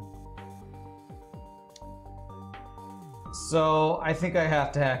 bomb. So I think I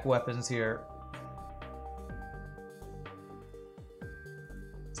have to hack weapons here.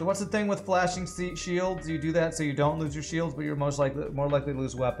 So what's the thing with flashing shields? You do that so you don't lose your shields, but you're more likely to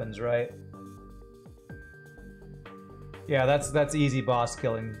lose weapons, right? Yeah, that's easy boss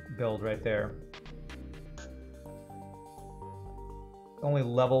killing build right there. Only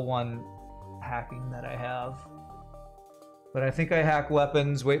level 1 hacking that I have. But I think I hack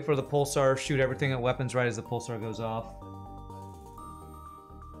weapons, wait for the pulsar, shoot everything at weapons right as the pulsar goes off.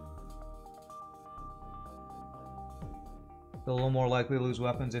 A little more likely to lose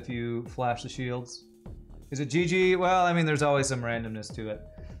weapons if you flash the shields. Is it GG? Well, I mean, there's always some randomness to it.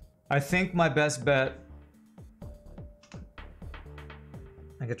 I think my best bet...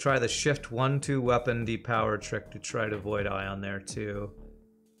 I could try the shift 1-2 weapon depower trick to try to avoid ion there too.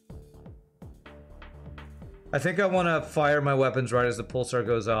 I think I want to fire my weapons right as the pulsar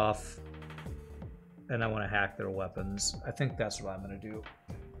goes off. And I want to hack their weapons. I think that's what I'm going to do.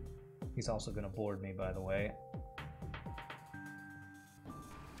 He's also going to board me, by the way.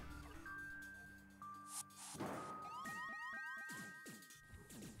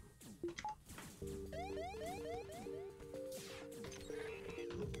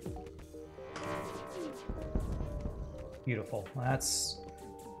 Beautiful.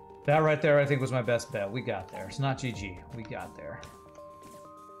 That right there I think was my best bet. We got there. It's not GG. We got there.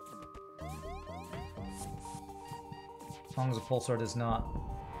 As long as the pulsar does not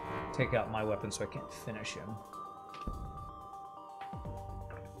take out my weapon so I can't finish him.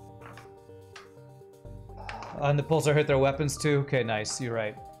 And the pulsar hit their weapons too? Okay, nice. You're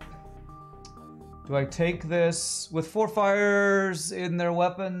right. Do I take this with 4 fires in their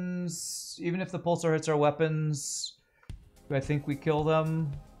weapons? Even if the pulsar hits our weapons, do I think we kill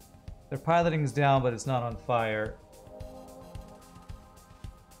them? Their piloting's down, but it's not on fire.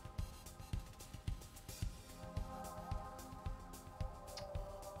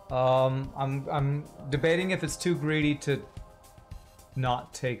 I'm debating if it's too greedy to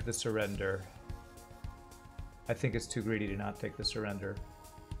not take the surrender. I think it's too greedy to not take the surrender.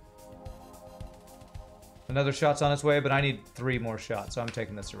 Another shot's on its way, but I need 3 more shots, so I'm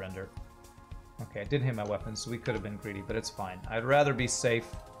taking the surrender. Okay, it didn't hit my weapons, so we could have been greedy, but it's fine. I'd rather be safe.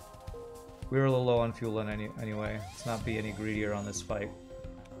 We were a little low on fuel anyway. Let's not be any greedier on this fight.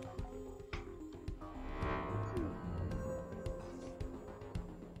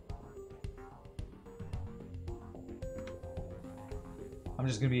 I'm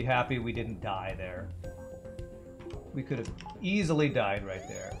just gonna be happy we didn't die there. We could have easily died right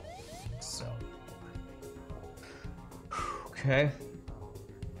there. So. Okay.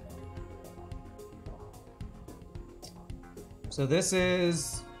 So this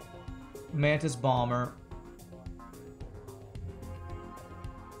is Mantis Bomber.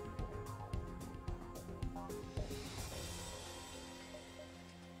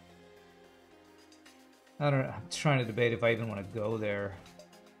 I don't know. I'm trying to debate if I even want to go there.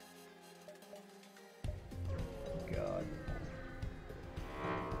 God.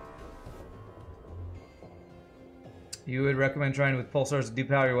 You would recommend trying with pulsars to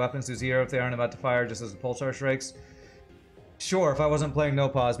depower your weapons to 0 if they aren't about to fire just as the pulsar strikes? Sure, if I wasn't playing no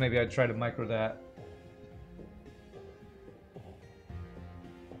pause, maybe I'd try to micro that.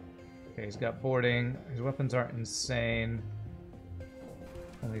 Okay, he's got boarding. His weapons aren't insane.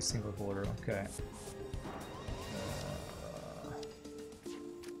 Only single border, okay.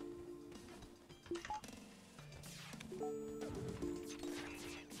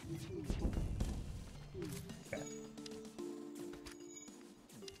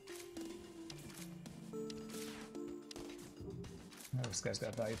 This guy's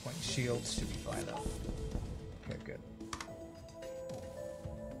got value point shields, should be fine though. Okay, good.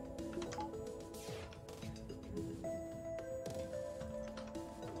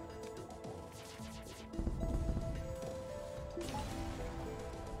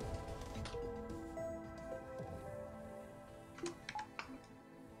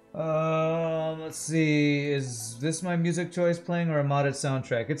 Let's see. Is this my music choice playing or a modded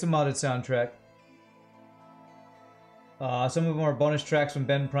soundtrack? It's a modded soundtrack. Some of them are bonus tracks from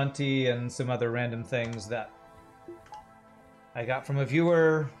Ben Prunty and some other random things that I got from a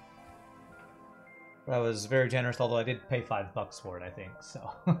viewer. I was very generous, although I did pay $5 for it, I think.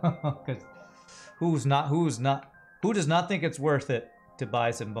 So, because who does not think it's worth it to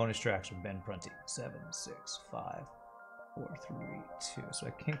buy some bonus tracks from Ben Prunty? 7, 6, 5, 4, 3, 2. So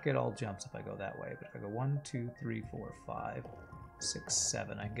I can't get all jumps if I go that way. But if I go 1, 2, 3, 4, 5, 6,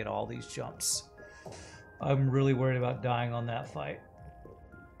 7, I can get all these jumps. I'm really worried about dying on that fight.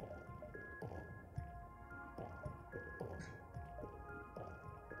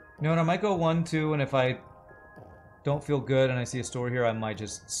 You know what, I might go 1, 2, and if I don't feel good and I see a store here, I might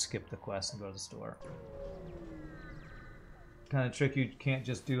just skip the quest and go to the store. Kind of trick you can't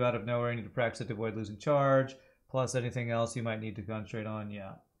just do out of nowhere. You need to practice it to avoid losing charge. Plus anything else you might need to concentrate on,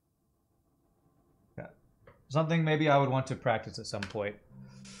 yeah. Okay. Something maybe I would want to practice at some point.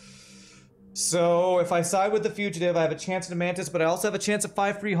 So if I side with the fugitive, I have a chance at a mantis, but I also have a chance of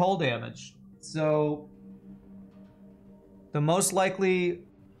 5 free hull damage. So the most likely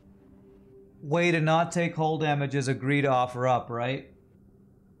way to not take hull damage is agree to offer up, right?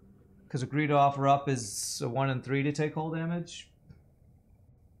 Because agree to offer up is a 1 in 3 to take hull damage.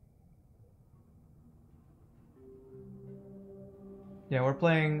 Yeah, we're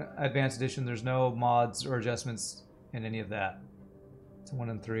playing Advanced Edition. There's no mods or adjustments in any of that. It's a 1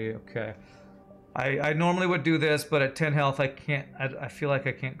 in 3, okay. I normally would do this, but at 10 health I can't, I feel like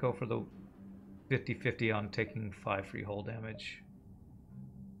I can't go for the 50-50 on taking 5 free hull damage.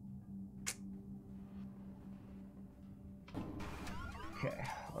 Okay,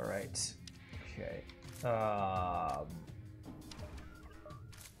 alright. Okay.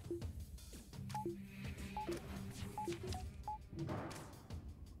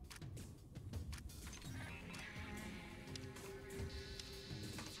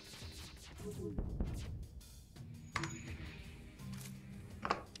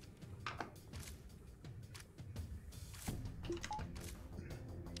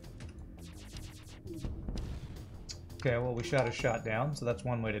 Okay, well, we shot a shot down, so that's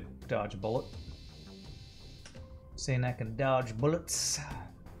one way to dodge a bullet. Saying I can dodge bullets.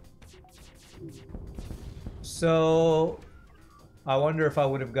 So, I wonder if I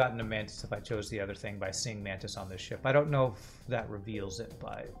would have gotten a mantis if I chose the other thing by seeing mantis on this ship. I don't know if that reveals it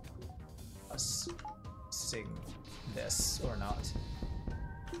by us seeing this or not.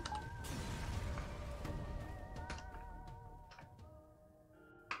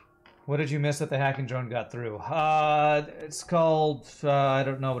 What did you miss that the hacking drone got through? It's called, I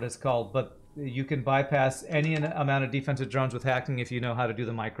don't know what it's called, but you can bypass any amount of defensive drones with hacking if you know how to do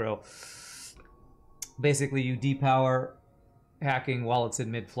the micro. Basically, you depower hacking while it's in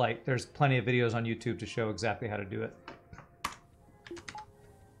mid-flight. There's plenty of videos on YouTube to show exactly how to do it.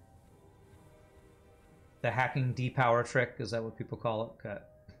 The hacking depower trick, is that what people call it? Okay.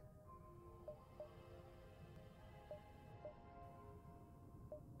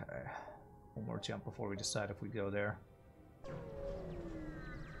 One more jump before we decide if we go there.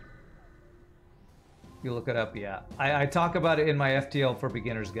 You look it up, yeah. I talk about it in my FTL for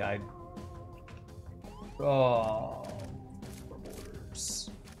Beginners guide. Oh, borders.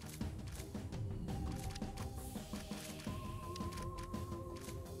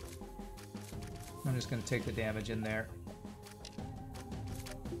 I'm just going to take the damage in there.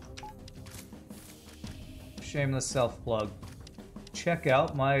 Shameless self-plug. Check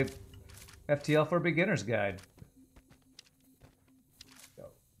out my FTL for Beginners guide. Go.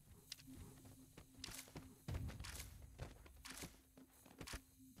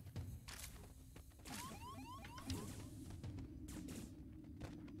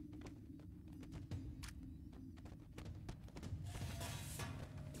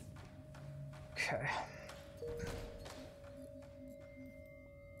 Okay.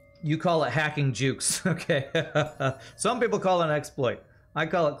 You call it hacking jukes. Okay. Some people call it an exploit. I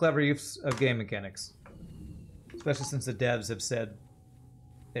call it clever use of game mechanics. Especially since the devs have said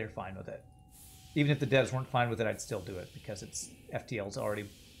they're fine with it. Even if the devs weren't fine with it, I'd still do it because it's FTL's already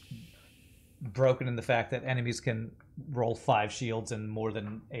broken in the fact that enemies can roll 5 shields and more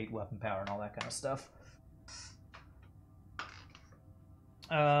than 8 weapon power and all that kind of stuff.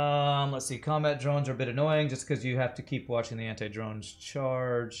 Let's see. Combat drones are a bit annoying just because you have to keep watching the anti-drones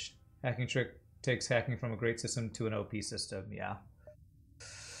charge. Hacking trick takes hacking from a great system to an OP system. Yeah.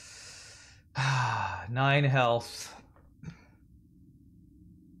 9 health.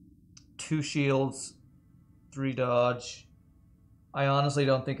 2 shields. 3 dodge. I honestly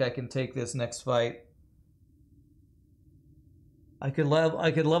don't think I can take this next fight. I could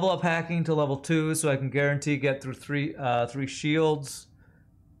level up hacking to level 2 so I can guarantee get through three shields.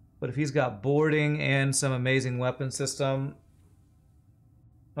 But if he's got boarding and some amazing weapon system,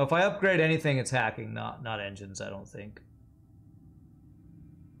 well, if I upgrade anything, it's hacking, not engines, I don't think.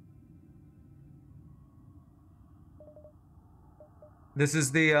 This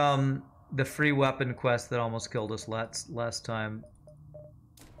is the free weapon quest that almost killed us last time.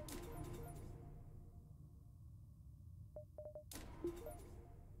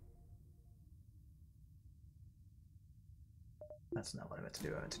 That's not what I meant to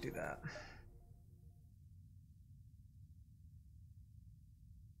do. I meant to do that.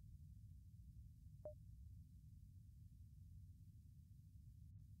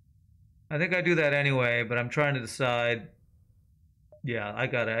 I think I do that anyway, but I'm trying to decide. Yeah, I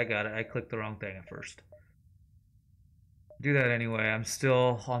got it. I clicked the wrong thing at first. Do that anyway. I'm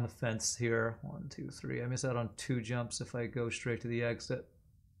still on the fence here. 1, 2, 3. I miss out on 2 jumps if I go straight to the exit.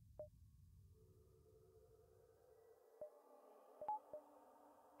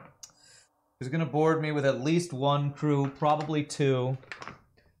 He's gonna board me with at least 1 crew, probably 2.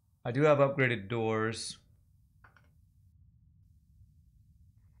 I do have upgraded doors.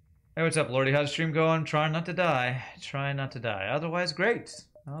 Hey, what's up, Lordy? How's the stream going? Trying not to die. Trying not to die. Otherwise, great.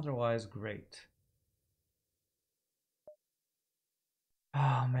 Otherwise, great.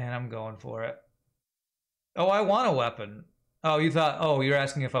 Oh, man, I'm going for it. Oh, I want a weapon. Oh, you thought... Oh, you're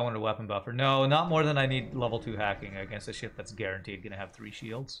asking if I wanted a weapon buffer. No, not more than I need level 2 hacking against a ship that's guaranteed gonna have 3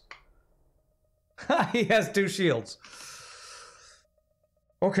 shields. He has 2 shields.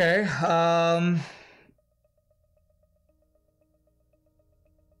 Okay,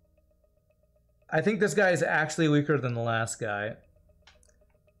 I think this guy is actually weaker than the last guy.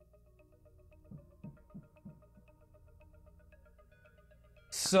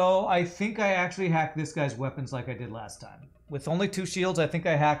 So I think I actually hacked this guy's weapons like I did last time. With only 2 shields, I think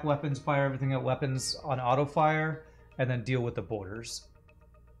I hack weapons, fire everything at weapons on auto fire, and then deal with the borders.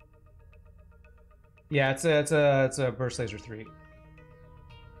 Yeah, it's a burst laser 3.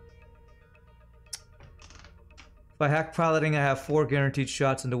 By hack piloting, I have 4 guaranteed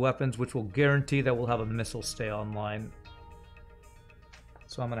shots into weapons, which will guarantee that we'll have a missile stay online.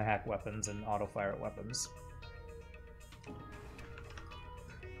 So I'm gonna hack weapons and auto fire at weapons.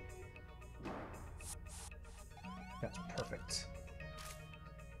 That's perfect.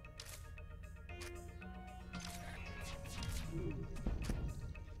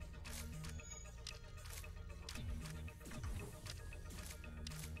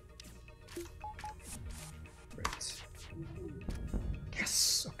 Great.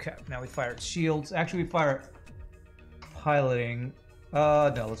 Yes! Okay, now we fire at shields. Actually, we fire at piloting.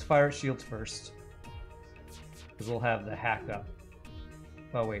 No, let's fire at shields first. Because we'll have the hack up.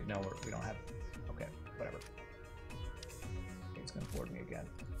 Oh, wait, no, we don't have... Okay, whatever. Okay, it's gonna board me again.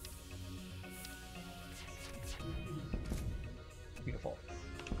 Beautiful.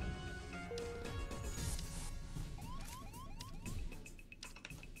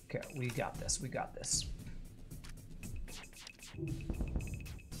 Okay, we got this, we got this.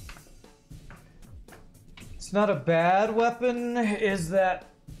 It's not a bad weapon. Is that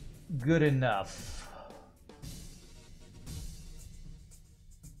good enough?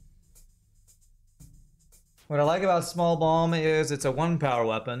 What I like about small bomb is it's a 1 power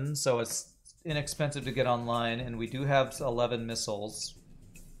weapon, so it's inexpensive to get online, and we do have 11 missiles.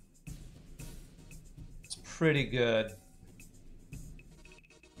 It's pretty good.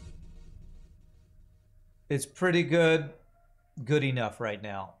 It's pretty good. Good enough right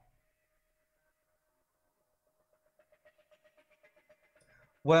now.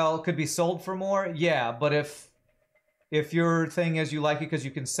 Well, it could be sold for more, yeah, but if your thing is you like it because you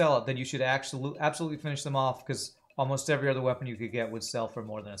can sell it, then you should absolutely finish them off, because almost every other weapon you could get would sell for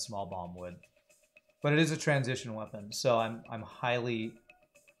more than a small bomb would. But it is a transition weapon, so I'm highly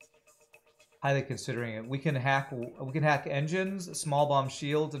considering it. We can hack engines, small bomb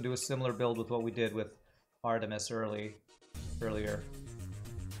shields, and do a similar build with what we did with Artemis earlier.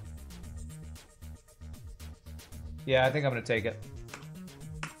 Yeah, I think I'm gonna take it.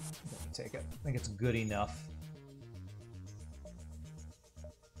 I think it's good enough.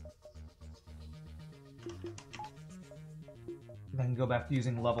 I can go back to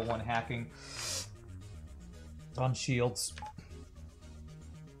using level 1 hacking on shields.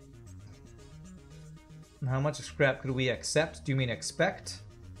 And how much scrap could we accept? Do you mean expect?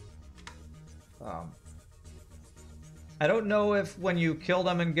 I don't know if when you kill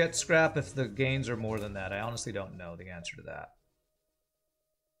them and get scrap, if the gains are more than that. I honestly don't know the answer to that.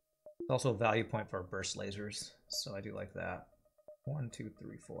 It's also a value point for burst lasers, so I do like that. 1, 2,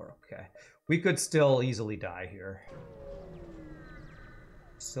 3, 4. Okay. We could still easily die here.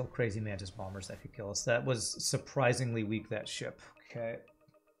 Still crazy mantis bombers that could kill us. That was surprisingly weak, that ship. Okay.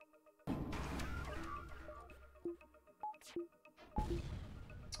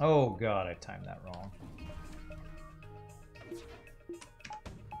 Oh god, I timed that wrong.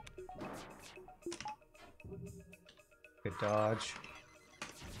 Good dodge.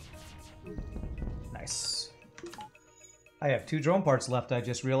 Nice. I have 2 drone parts left, I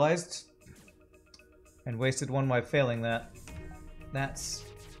just realized. And wasted one by failing that. That's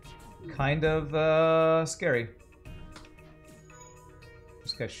kind of scary.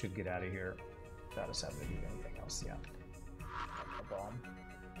 This guy should get out of here without us having to do anything else. Yeah. A bomb.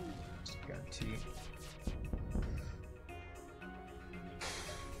 Just guarantee.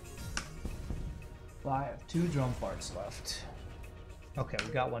 Well, I have 2 drone parts left. Okay,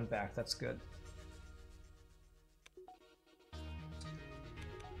 we got one back. That's good.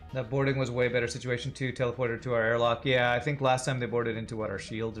 That boarding was a way better situation too. Teleported to our airlock. Yeah, I think last time they boarded into what, our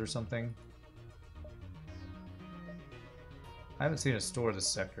shields or something. I haven't seen a store this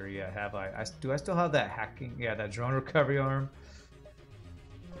sector yet, have I? Do I still have that hacking? Yeah, that drone recovery arm.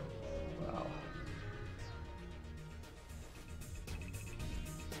 Wow.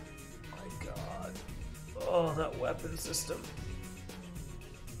 My god. Oh, that weapon system.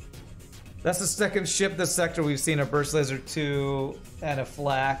 That's the second ship this sector we've seen, a Burst Lizard 2 and a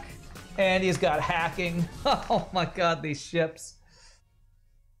Flak. And he's got hacking. Oh my god, these ships.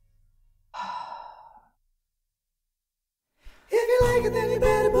 If you like it, then you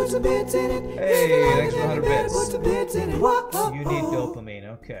better put some bits in it. Hey, thanks for 100 bits. You need dopamine,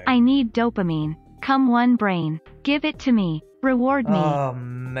 okay. I need dopamine. Come one brain. Give it to me. Reward me. Oh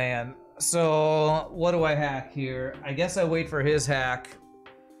man. So, what do I hack here? I guess I wait for his hack.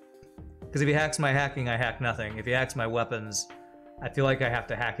 Because if he hacks my hacking, I hack nothing. If he hacks my weapons, I feel like I have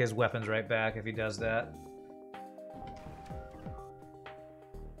to hack his weapons right back if he does that.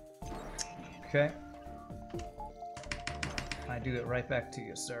 Okay. I do it right back to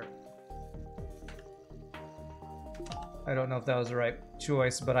you, sir. I don't know if that was the right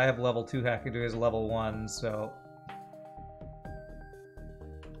choice, but I have level 2 hacking to his level 1, so...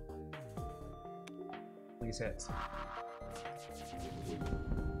 Please hit.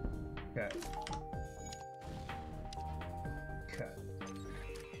 Okay. Okay.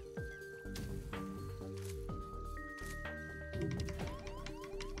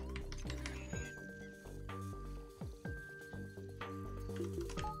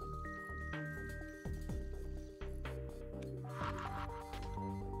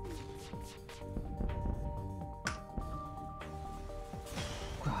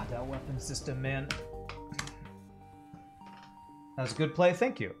 God, that weapon system, man. That was a good play,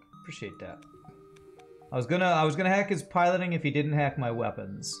 thank you. Appreciate that. I was gonna hack his piloting if he didn't hack my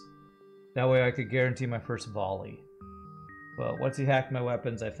weapons. That way I could guarantee my first volley. But once he hacked my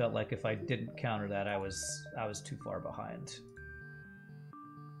weapons, I felt like if I didn't counter that, I was too far behind.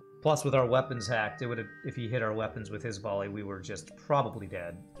 Plus, with our weapons hacked, it would have, if he hit our weapons with his volley, we were just probably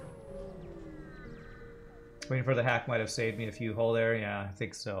dead. Waiting for the hack might have saved me a few hull there. Yeah, I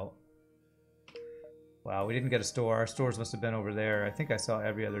think so. Wow, we didn't get a store. Our stores must have been over there. I think I saw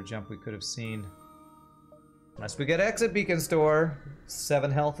every other jump we could have seen. Unless we get exit beacon store.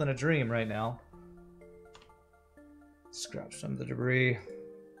 7 health and a dream right now. Scratch some of the debris.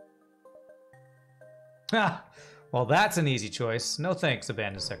 Ah, well, that's an easy choice. No thanks,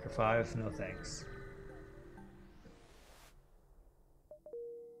 Abandoned Sector 5. No thanks.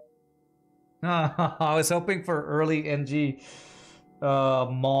 I was hoping for early NG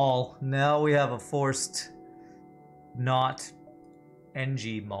mall. Now we have a forced not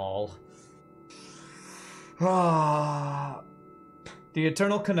NG mall. The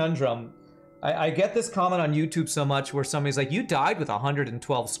eternal conundrum. I get this comment on YouTube so much where somebody's like, you died with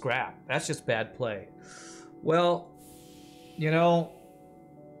 112 scrap. That's just bad play. Well, you know,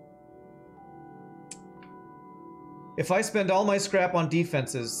 if I spend all my scrap on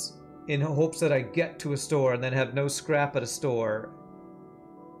defenses in hopes that I get to a store and then have no scrap at a store,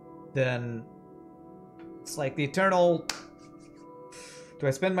 then it's like the eternal, do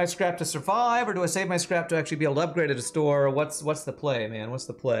I spend my scrap to survive or do I save my scrap to actually be able to upgrade at a store? What's the play, man? What's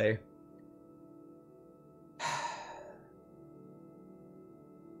the play?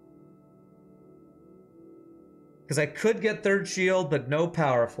 Because I could get third shield but no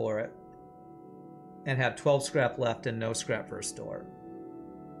power for it and have 12 scrap left and no scrap for a store.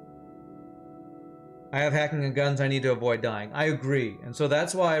 I have hacking and guns, I need to avoid dying. I agree. And so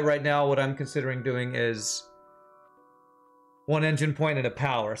that's why right now what I'm considering doing is 1 engine point and a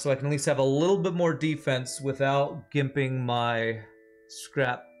power. So I can at least have a little bit more defense without gimping my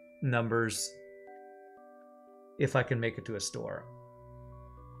scrap numbers if I can make it to a store.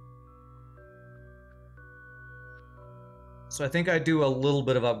 So I think I do a little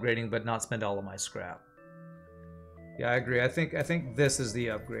bit of upgrading, but not spend all of my scrap. Yeah, I agree. I think this is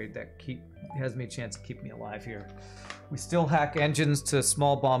the upgrade that has me a chance to keep me alive here. We still hack engines to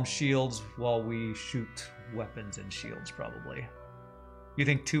small bomb shields while we shoot weapons and shields, probably. You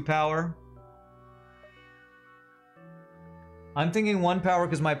think 2 power? I'm thinking 1 power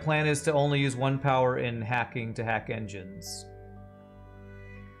because my plan is to only use 1 power in hacking to hack engines.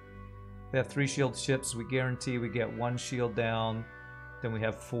 We have 3 shield ships. We guarantee we get 1 shield down. Then we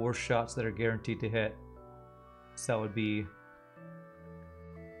have 4 shots that are guaranteed to hit. So that would be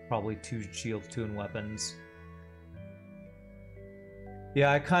probably 2 shields, 2 in weapons.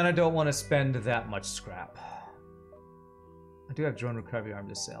 Yeah, I kind of don't want to spend that much scrap. I do have drone recovery arm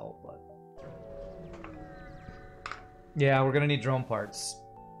to sell, but... Yeah, we're gonna need drone parts.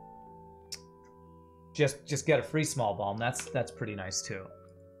 Just get a free small bomb. That's pretty nice too.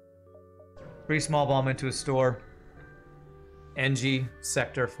 Free small bomb into a store. NG,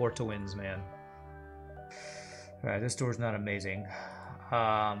 sector, Fort to wins, man. Alright, this store's not amazing.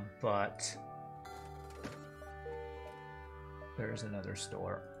 But... There's another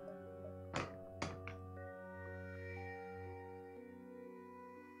store.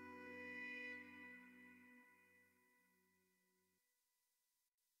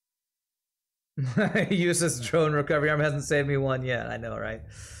 Useless drone recovery arm hasn't saved me one yet. I know, right?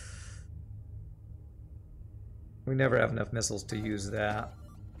 We never have enough missiles to use that.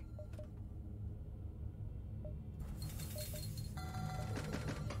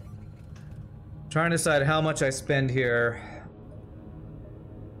 Trying to decide how much I spend here.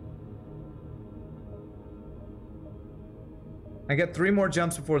 I get 3 more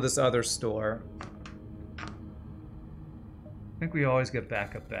jumps before this other store. I think we always get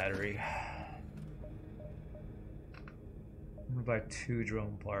backup battery. I'm gonna buy 2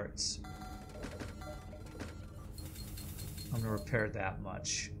 drone parts. I'm gonna repair that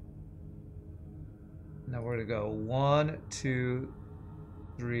much. Now we're gonna go 1, 2,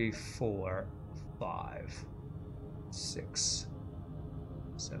 3, 4, 5, 6,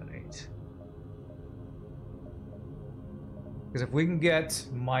 7, 8. Because if we can get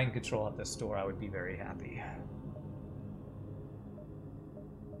mind control at this store, I would be very happy.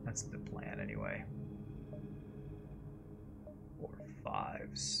 That's the plan anyway. 4, 5,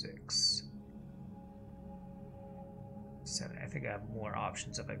 6, 7. I think I have more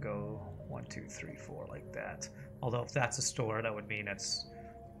options if I go 1, 2, 3, 4 like that. Although if that's a store, that would mean it's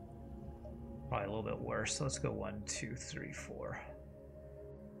probably a little bit worse. So let's go 1, 2, 3, 4.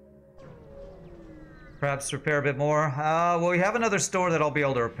 Perhaps repair a bit more. Well, we have another store that I'll be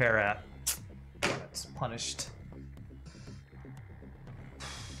able to repair at. That's punished.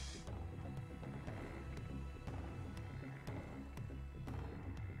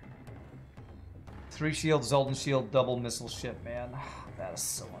 Three shield, Zoltan shield, double missile ship, man. That is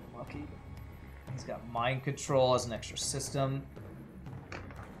so unlucky. He's got mind control as an extra system.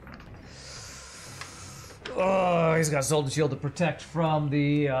 Oh, he's got Zoltan shield to protect from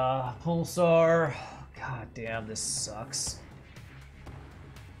the pulsar. God damn, this sucks.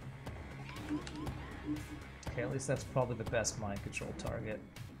 Okay, at least that's probably the best mind control target.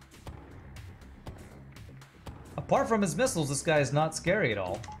 Apart from his missiles, this guy is not scary at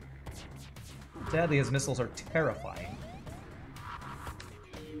all. Sadly, his missiles are terrifying.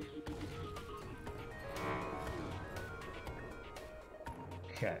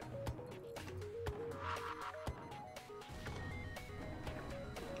 Okay.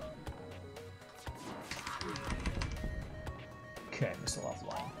 Okay, missile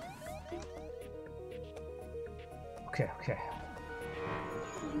offline. Okay, okay.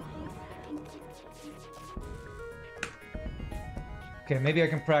 Okay, maybe I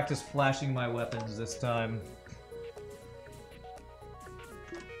can practice flashing my weapons this time.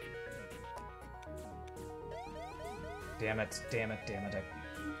 Damn it, damn it, damn it.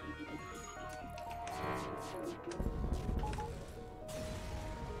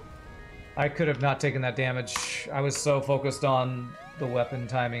 I could have not taken that damage. I was so focused on the weapon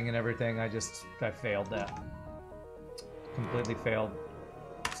timing and everything, I failed that. Completely failed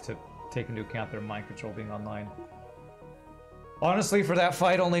to take into account their mind control being online. Honestly, for that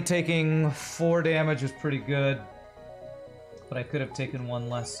fight, only taking 4 damage was pretty good. But I could have taken 1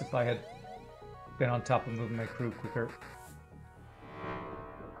 less if I had been on top of moving my crew quicker.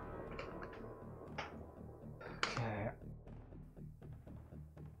 Okay.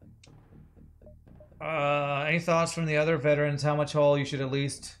 Any thoughts from the other veterans? How much hull you should at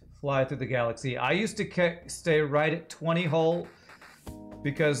least fly through the galaxy? I used to stay right at 20 hull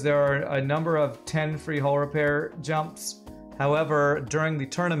because there are a number of 10 free hull repair jumps. However, during the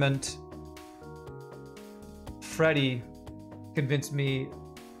tournament, Freddy convinced me,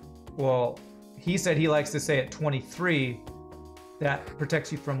 well, he said he likes to stay at 23. That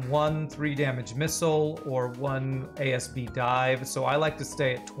protects you from 1 3 damage missile or 1 ASB dive. So I like to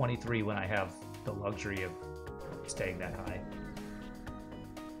stay at 23 when I have the luxury of staying that high.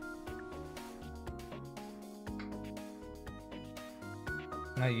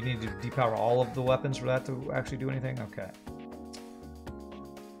 Now you need to depower all of the weapons for that to actually do anything? Okay.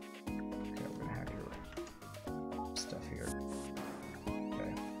 Okay, we're gonna have your stuff here.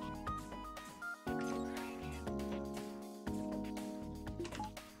 Okay.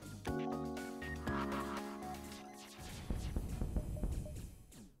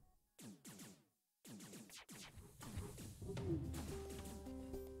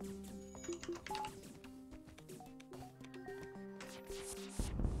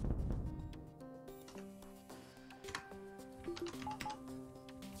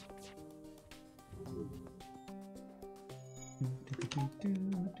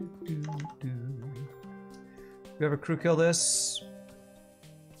 You ever crew kill this?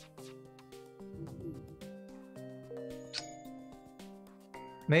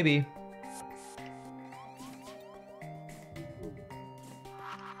 Maybe.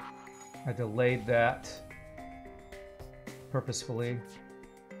 I delayed that purposefully.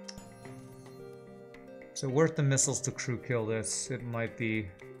 So worth the missiles to crew kill this. It might be.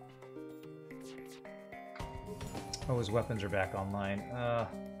 Oh, his weapons are back online.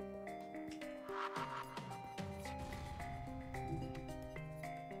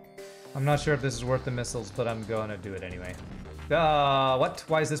 I'm not sure if this is worth the missiles, but I'm gonna do it anyway. What?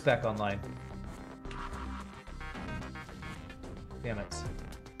 Why is this back online? Damn it.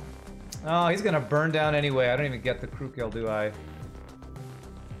 Oh, he's gonna burn down anyway. I don't even get the crew kill, do I?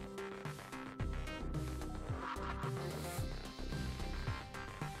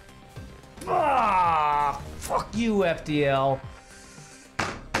 Ah! Fuck you, FTL.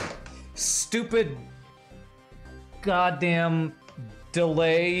 Stupid goddamn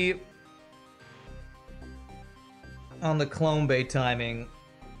delay on the clone bay timing.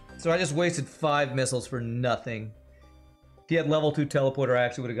 So I just wasted 5 missiles for nothing. If he had level 2 teleporter, I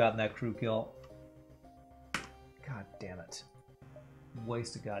actually would have gotten that crew kill. God damn it.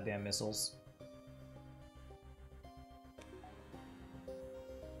 Waste of goddamn missiles.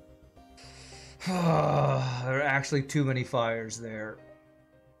 There are actually too many fires there.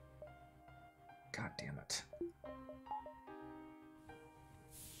 God damn it.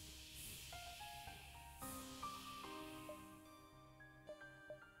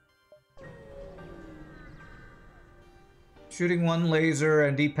 Shooting 1 laser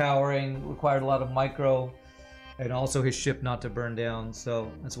and depowering required a lot of micro, and also his ship not to burn down, so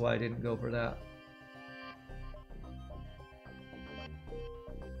that's why I didn't go for that.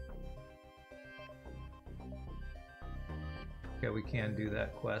 Okay, we can do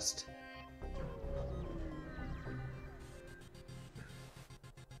that quest.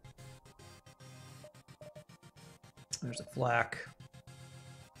 There's a flak.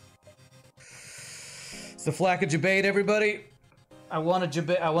 It's the flak of Jabate, everybody. I want to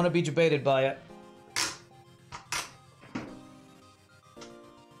be Jabated by it.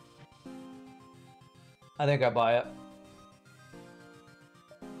 I think I buy it.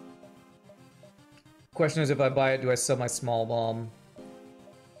 Question is, if I buy it, do I sell my small bomb?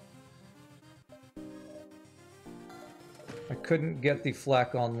 I couldn't get the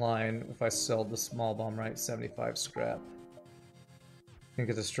flak online if I sold the small bomb, right? 75 scrap. I think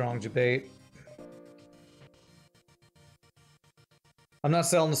it's a strong Jabate. I'm not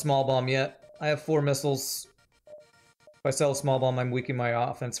selling the small bomb yet. I have 4 missiles. If I sell a small bomb, I'm weakening my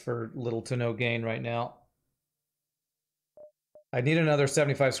offense for little to no gain right now. I need another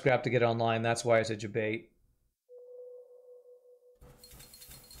 75 scrap to get online. That's why it's a Jabate.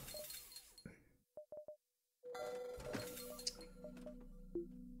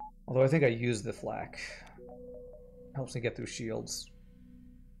 Although I think I used the flak. Helps me get through shields.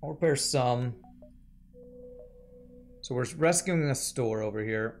 I'll repair some. So we're rescuing a store over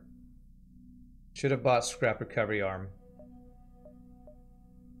here. Should have bought scrap recovery arm.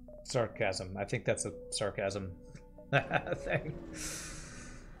 Sarcasm. I think that's a sarcasm thing.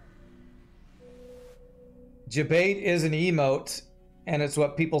 Jabate is an emote, and it's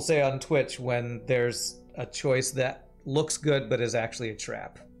what people say on Twitch when there's a choice that looks good but is actually a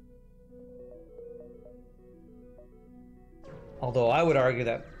trap. Although I would argue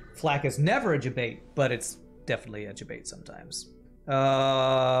that flak is never a Jabate, but it's definitely a Jabate sometimes. We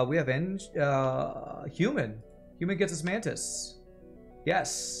have human. Human gets his mantis.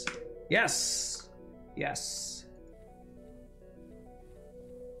 Yes. Yes. Yes.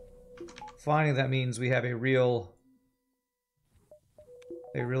 Finally, that means we have a real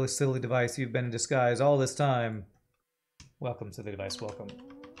A really silly device. You've been in disguise all this time. Welcome to the device. Welcome.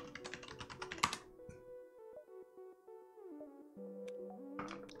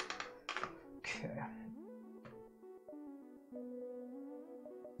 Okay.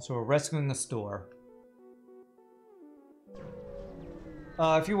 So we're rescuing the store.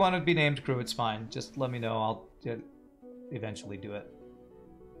 If you want to be named crew, it's fine. Just let me know. I'll eventually do it.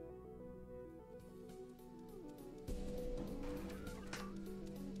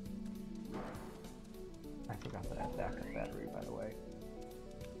 I forgot that I have backup battery, by the way.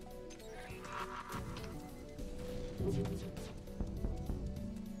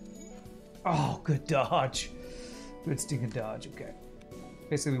 Oh, good dodge. Good stinking dodge. Okay.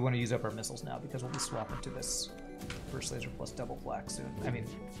 Basically, we want to use up our missiles now because we'll be swapping to this burst laser plus double flak soon. I mean,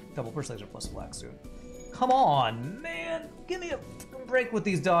 double burst laser plus flak soon. Come on, man! Give me a break with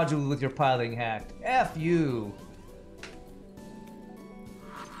these dodges with your piloting hacked. F you!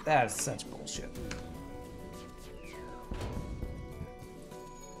 That is such bullshit.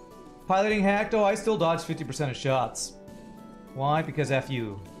 Piloting hacked? Oh, I still dodge 50% of shots. Why? Because F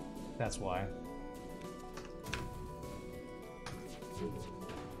you. That's why.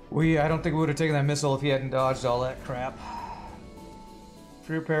 I don't think we would have taken that missile if he hadn't dodged all that crap.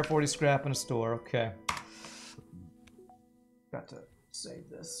 Free repair, 40 scrap in a store. Okay. Got to save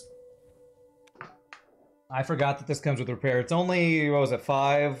this. I forgot that this comes with repair. It's only, what was it,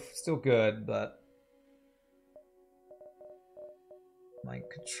 5? Still good, but... Mind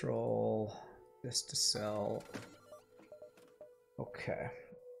control. This to sell. Okay.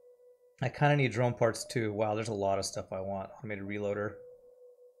 I kind of need drone parts too. Wow, there's a lot of stuff I want. Automated reloader.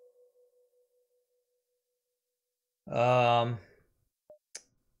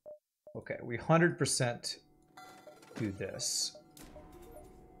 Okay, we 100% do this.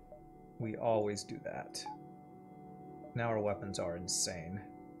 We always do that. Now our weapons are insane.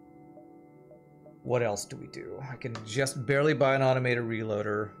 What else do we do? I can just barely buy an automated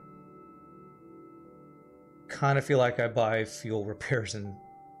reloader. Kind of feel like I buy fuel repairs and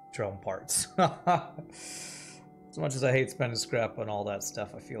drone parts. As much as I hate spending scrap on all that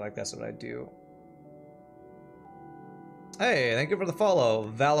stuff, I feel like that's what I do. Hey, thank you for the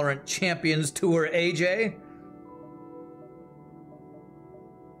follow, Valorant Champions Tour AJ.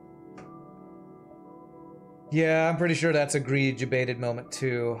 Yeah, I'm pretty sure that's a greed debated moment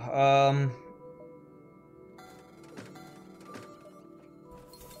too. Let me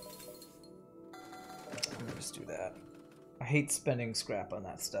just do that. I hate spending scrap on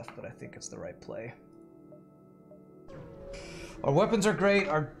that stuff, but I think it's the right play. Our weapons are great,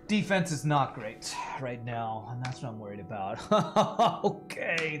 our defense is not great right now, and that's what I'm worried about.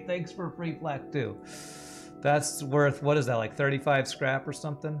 Okay, thanks for free flak too. That's worth, what is that, like 35 scrap or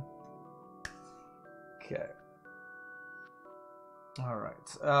something? Okay.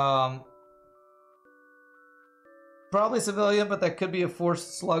 Alright. Probably civilian, but that could be a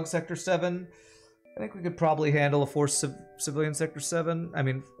forced slug Sector 7. I think we could probably handle a forced civilian Sector 7. I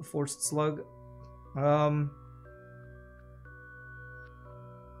mean, a forced slug.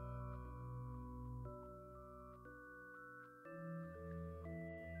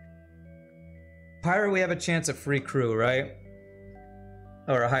 Pirate, we have a chance of free crew, right?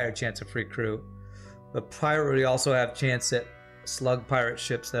 Or a higher chance of free crew. But pirate, we also have chance at slug pirate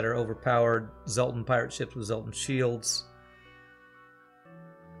ships that are overpowered, Zoltan pirate ships with Zoltan shields.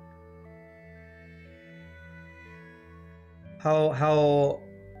 How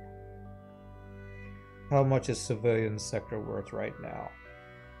much is civilian sector worth right now?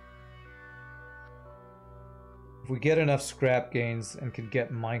 If we get enough scrap gains and could get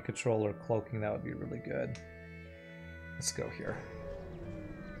mind control or cloaking, that would be really good. Let's go here.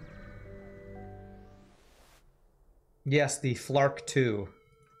 Yes, the Flark 2.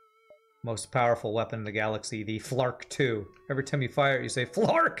 Most powerful weapon in the galaxy, the Flark 2. Every time you fire it, you say,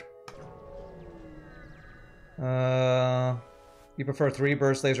 Flark! You prefer 3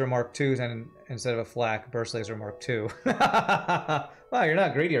 burst laser Mark 2s and instead of a flak, burst laser Mark 2. Wow, you're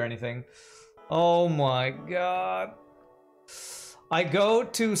not greedy or anything. Oh my god. I go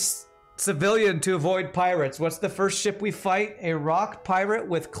to civilian to avoid pirates. What's the first ship we fight? A rock pirate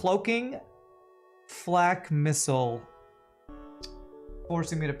with cloaking? Flak missile.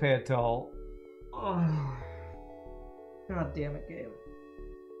 Forcing me to pay a toll. Oh. God damn it, game.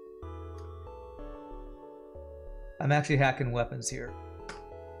 I'm actually hacking weapons here.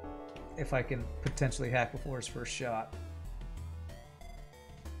 If I can potentially hack before his first shot.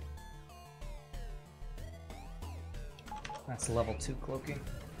 That's level 2 cloaking.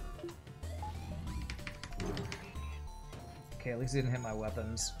 Okay, at least he didn't hit my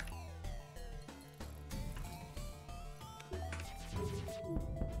weapons.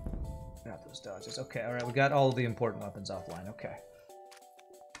 Got those dodges. Okay, alright, we got all the important weapons offline. Okay.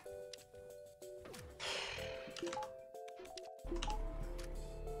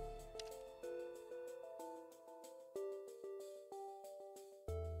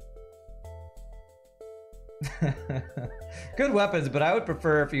 Good weapons, but I would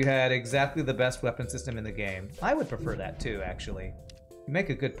prefer if you had exactly the best weapon system in the game. I would prefer that too, actually. You make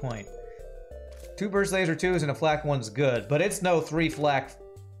a good point. 2 burst laser 2s and a flak 1's good, but it's no 3 flak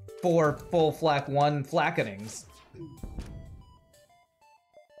 4 full flak 1 flackenings.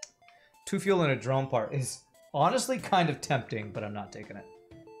 2 fuel and a drone part is honestly kind of tempting, but I'm not taking it.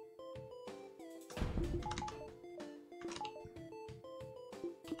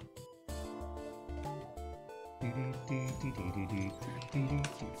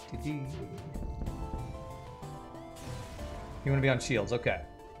 You want to be on shields, okay.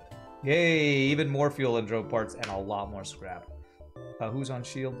 Yay, even more fuel and drone parts and a lot more scrap. Who's on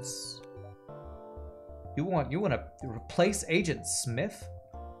shields? You want to replace Agent Smith?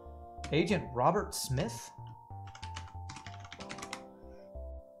 Agent Robert Smith?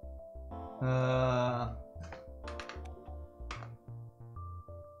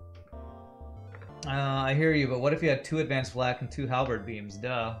 I hear you, but what if you had 2 advanced flak and 2 halberd beams?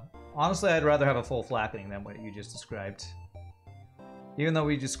 Duh. Honestly, I'd rather have a full flackening than what you just described. Even though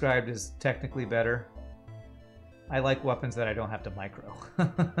we described is technically better, I like weapons that I don't have to micro. You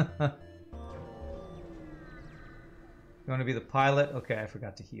want to be the pilot? Okay, I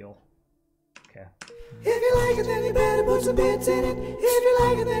forgot to heal. Okay. If you like it, then you better put some bits in it. If you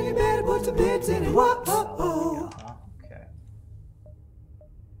like it, then you better put some bits in it. Whoa, oh, oh. Okay.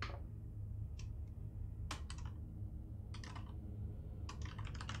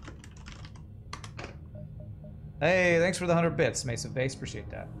 Hey, thanks for the 100 bits, Mace of Base. Appreciate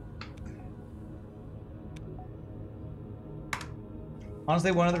that.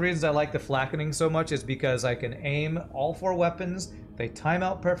 Honestly, one of the reasons I like the flackening so much is because I can aim all 4 weapons, they time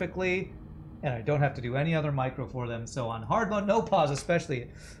out perfectly, and I don't have to do any other micro for them. So on hard mode, no pause especially,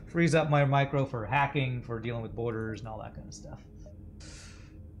 it frees up my micro for hacking, for dealing with borders, and all that kind of stuff.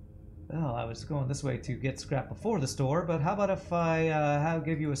 Well, I was going this way to get scrap before the store, but how about if I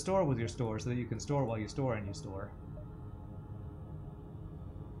give you a store with your store so that you can store while you store and you store?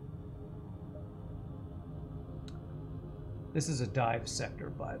 This is a dive sector,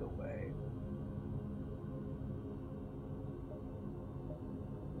 by the way.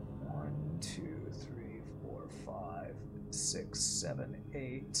 1, 2, 3, 4, 5, 6, 7,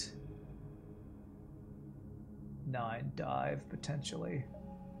 8, 9 dive, potentially.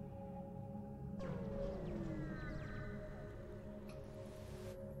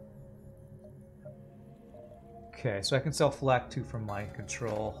 Okay, so I can sell flak 2 from my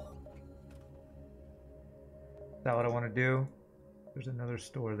control. Is that what I want to do? There's another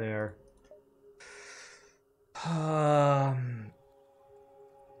store there. Our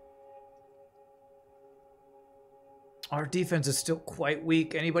defense is still quite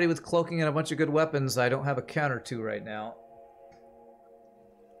weak. Anybody with cloaking and a bunch of good weapons, I don't have a counter to right now.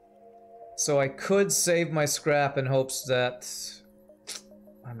 So I could save my scrap in hopes that...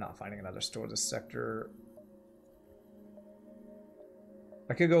 I'm not finding another store this sector.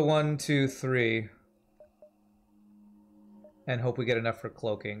 I could go 1, 2, 3. And hope we get enough for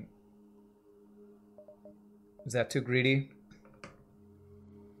cloaking. Is that too greedy?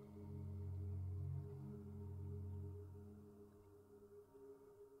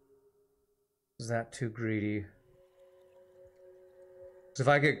 Is that too greedy? So if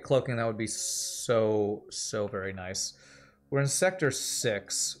I get cloaking, that would be so very nice. We're in Sector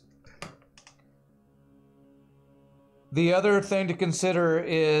 6. The other thing to consider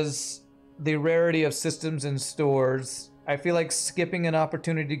is the rarity of systems and stores. I feel like skipping an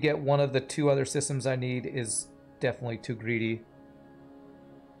opportunity to get one of the 2 other systems I need is definitely too greedy.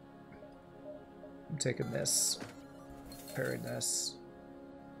 I'm taking this. Parrying this.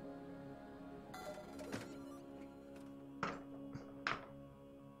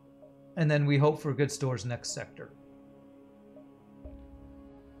 And then we hope for good stores next sector.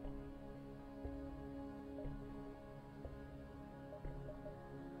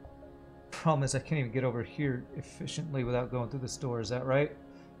 Problem is I can't even get over here efficiently without going through the store. Is that right?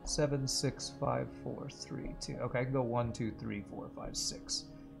 7, 6, 5, 4, 3, 2. Okay, I can go 1, 2, 3, 4, 5, 6,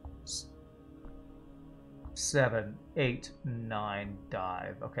 7, 8, 9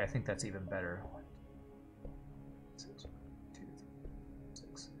 dive. Okay, I think that's even better. 6, 2, 3,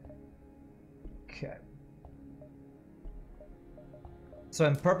 6. Okay. So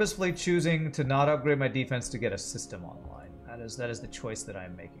I'm purposefully choosing to not upgrade my defense to get a system online. That is the choice that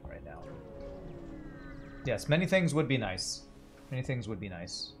I'm making right now. Yes, many things would be nice. Many things would be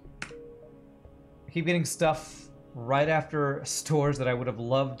nice. I keep getting stuff right after stores that I would have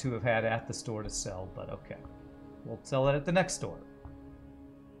loved to have had at the store to sell, but okay. We'll sell it at the next store.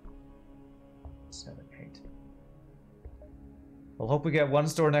 7, 8. We'll hope we get one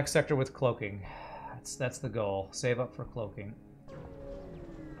store next sector with cloaking. That's the goal. Save up for cloaking.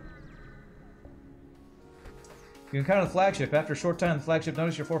 You encounter the flagship. After a short time, the flagship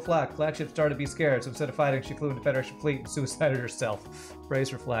noticed your 4 flak. Flagship started to be scared, so instead of fighting, she flew into Federation fleet and suicided herself. Praise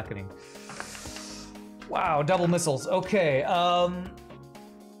for flackening. Wow, double missiles. Okay, I'm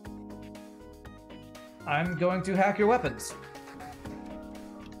going to hack your weapons.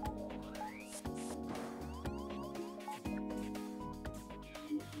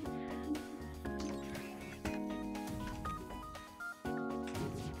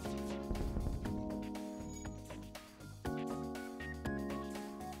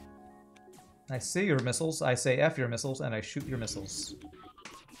 I see your missiles, I say F your missiles, and I shoot your missiles.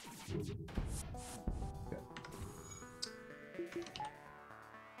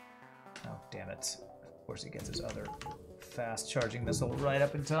 Oh, damn it. Of course he gets his other fast charging missile right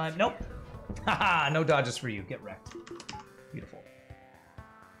up in time. Nope! Haha! No dodges for you. Get wrecked. Beautiful.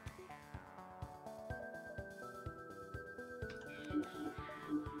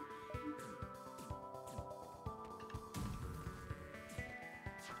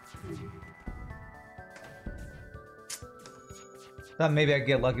 Thought maybe I'd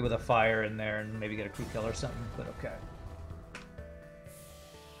get lucky with a fire in there and maybe get a crew kill or something, but okay.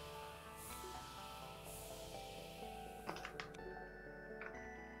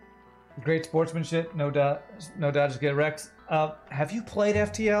 Great sportsmanship, no dodges get wrecked. Have you played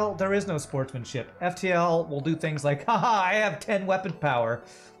FTL? There is no sportsmanship. FTL will do things like, haha, I have 10 weapon power,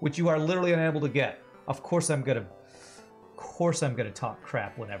 which you are literally unable to get. Of course I'm gonna talk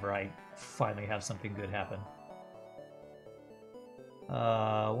crap whenever I finally have something good happen.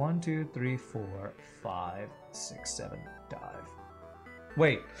 1, 2, 3, 4, 5, 6, 7, dive.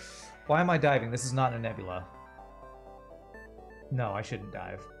 Wait, why am I diving? This is not a nebula. No, I shouldn't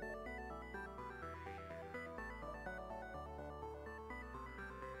dive.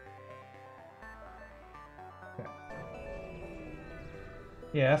 Okay.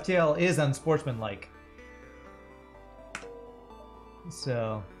 Yeah, FTL is unsportsmanlike.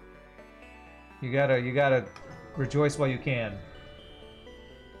 So you gotta rejoice while you can.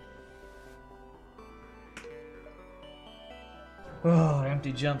 Oh,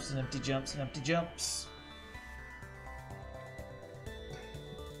 empty jumps and empty jumps and empty jumps.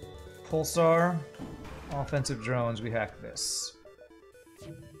 Pulsar, offensive drones, we hack this.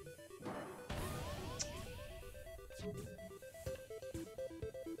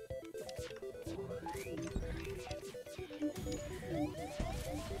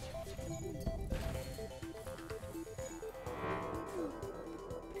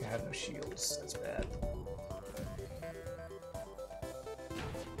 I have no shields, that's bad.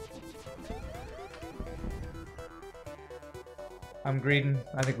 I'm greeding.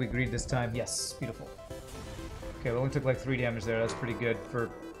 I think we greed this time. Yes, beautiful. Okay, we only took like 3 damage there. That's pretty good for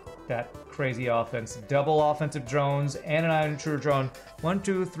that crazy offense. Double offensive drones and an iron intruder drone. 1,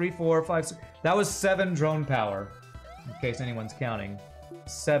 2, 3, 4, 5, 6. That was 7 drone power, in case anyone's counting.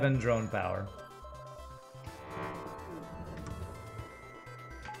 7 drone power.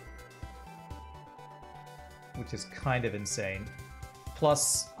 Which is kind of insane.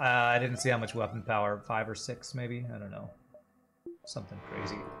 Plus, I didn't see how much weapon power. 5 or 6, maybe? I don't know. Something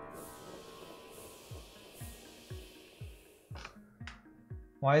crazy.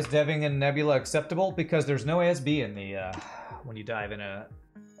 Why is deving in Nebula acceptable? Because there's no ASB in the when you dive in a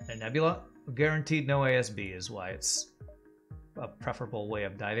Nebula. Guaranteed no ASB is why it's a preferable way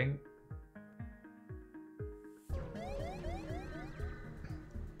of diving.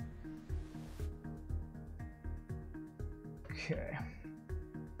 Okay.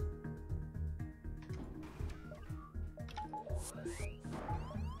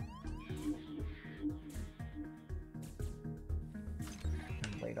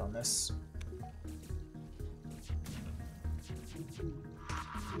 I'm late on this.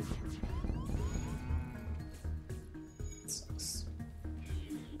 Sucks.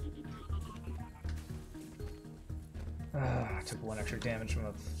 I took 1 extra damage from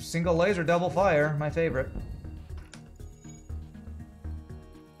a single laser double fire, my favorite.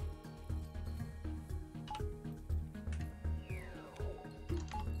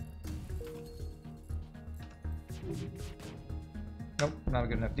 Nope, not a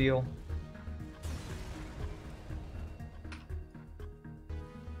good enough deal.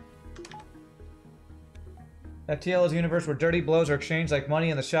 FTL is a universe where dirty blows are exchanged like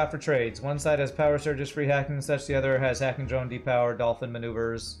money in the shop for trades. One side has power surges, free hacking and such. The other has hacking drone, depower, dolphin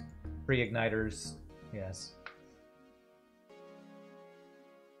maneuvers, free igniters. Yes.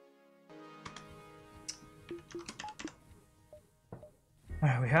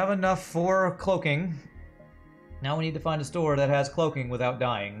 Alright, we have enough for cloaking. Now we need to find a store that has cloaking without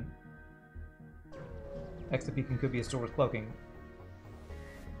dying. Extra peeking could be a store with cloaking.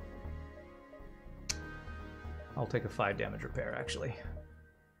 I'll take a 5 damage repair, actually.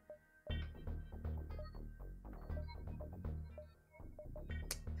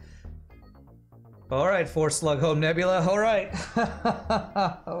 Alright, 4 Slug Home Nebula, alright.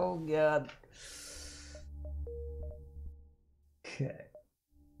 Oh god. Okay.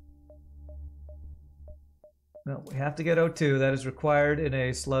 No, we have to get O2. That is required in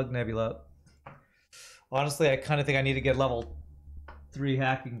a Slug Nebula. Honestly, I kind of think I need to get level 3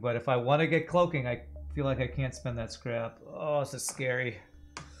 hacking, but if I want to get cloaking, I feel like I can't spend that scrap. Oh, this is scary.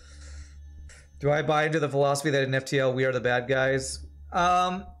 Do I buy into the philosophy that in FTL we are the bad guys?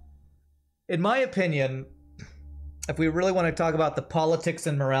 In my opinion, if we really want to talk about the politics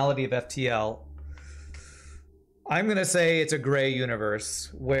and morality of FTL, I'm going to say it's a gray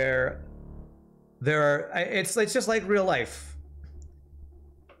universe where there are, it's just like real life.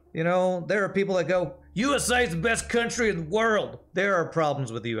 You know, there are people that go, USA is the best country in the world. There are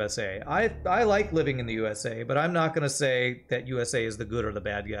problems with the USA. I like living in the USA, but I'm not going to say that USA is the good or the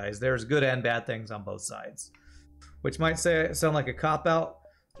bad guys. There's good and bad things on both sides. Which might sound like a cop-out,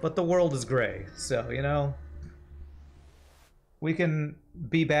 but the world is gray. So, you know, we can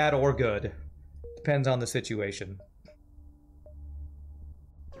be bad or good. Depends on the situation.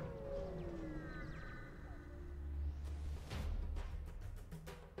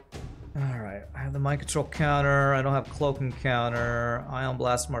 Alright, I have the mind control counter, I don't have cloaking counter, ion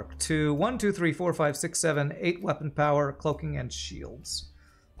blast mark 2, 1, 2, 3, 4, 5, 6, 7, 8 weapon power, cloaking and shields.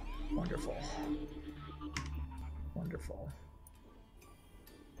 Wonderful. Wonderful.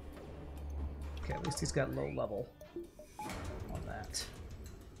 Okay, at least he's got low level on that.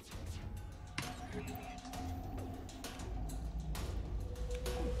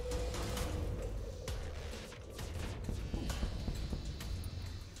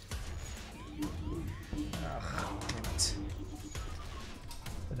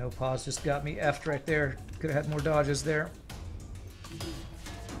 No pause just got me effed right there. Could have had more dodges there.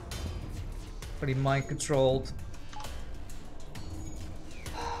 But he mind controlled.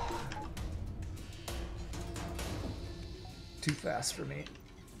 Too fast for me.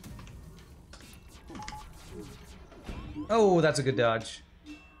 Oh, that's a good dodge.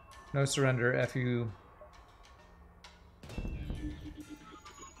 No surrender, F you.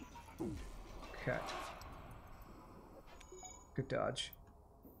 Okay. Good dodge.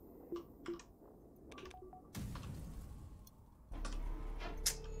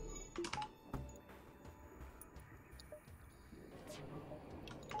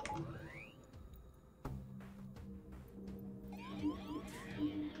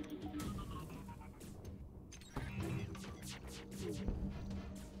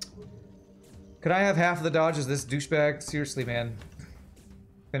 Could I have half of the dodges, this douchebag? Seriously, man.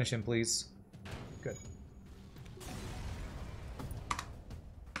 Finish him, please. Good.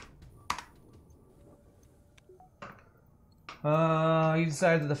 You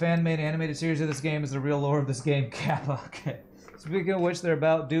decided that the fan-made animated series of this game is the real lore of this game, Kappa. Okay. Speaking of which, they're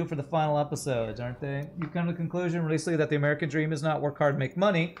about due for the final episodes, aren't they? You come to the conclusion recently that the American dream is not work hard, make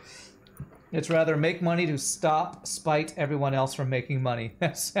money. It's rather make money to spite everyone else from making money.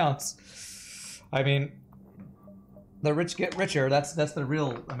 That sounds... I mean, the rich get richer. That's the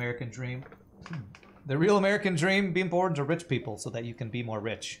real American dream. The real American dream, be important to rich people so that you can be more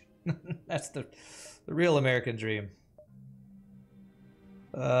rich. That's the real American dream.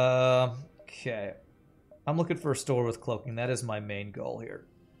 Okay. I'm looking for a store with cloaking. That is my main goal here.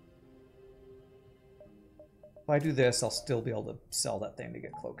 If I do this, I'll still be able to sell that thing to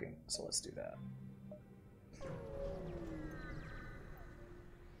get cloaking. So let's do that.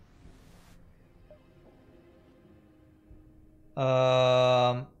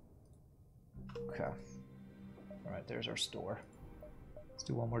 Okay. Alright, there's our store. Let's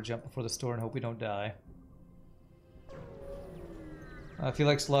do one more jump before the store and hope we don't die. I feel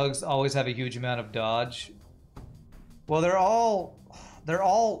like slugs always have a huge amount of dodge. Well, they're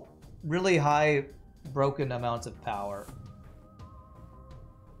all really high broken amounts of power.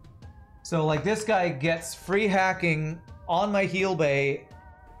 So like this guy gets free hacking on my heal bay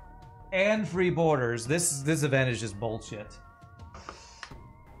and free borders. This event is just bullshit.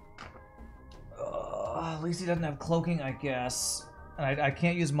 At least he doesn't have cloaking, I guess. And I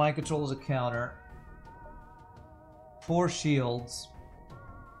can't use mind control as a counter. 4 shields.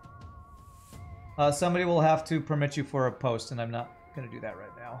 Somebody will have to permit you for a post, and I'm not going to do that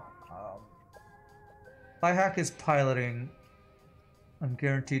right now. If I hack his piloting, I'm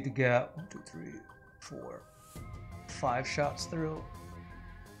guaranteed to get 1, 2, 3, 4, 5 shots through.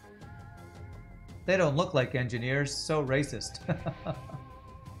 They don't look like engineers, so racist. So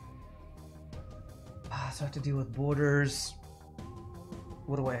I have to deal with borders.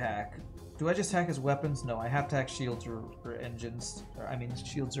 What do I hack? Do I just hack his weapons? No, I have to hack shields or engines. Or, I mean,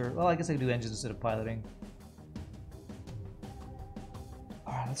 shields or... Well, I guess I can do engines instead of piloting.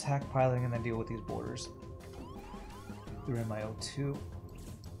 Alright, let's hack piloting and then deal with these borders. They're in my O2.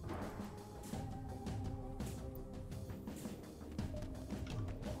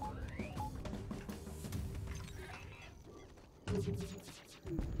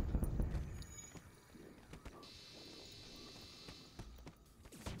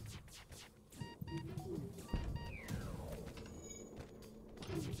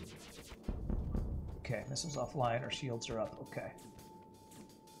 Okay, missiles offline, our shields are up. Okay.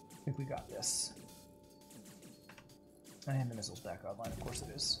 I think we got this. And the missiles back online, of course it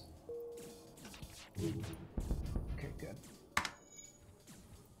is. Okay, good.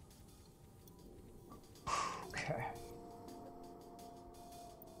 Okay.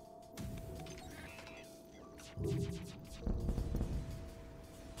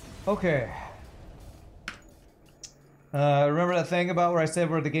 Okay. Remember that thing about where I said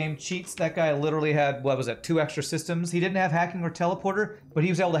where the game cheats? That guy literally had, what was it, 2 extra systems? He didn't have hacking or teleporter, but he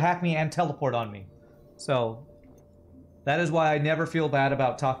was able to hack me and teleport on me. So, that is why I never feel bad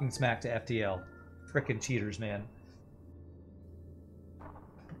about talking smack to FTL. Frickin' cheaters, man.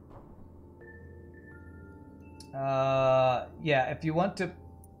 Yeah, if you want to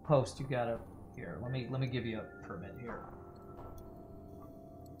post, you gotta... Here, let me give you a permit here.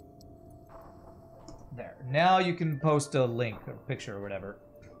 There. Now you can post a link or picture or whatever.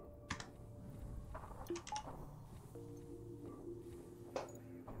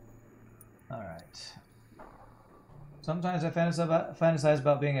 Alright. Sometimes I fantasize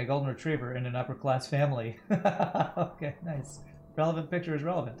about being a golden retriever in an upper class family. Okay, nice. Relevant picture is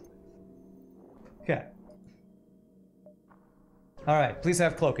relevant. Okay. Alright, please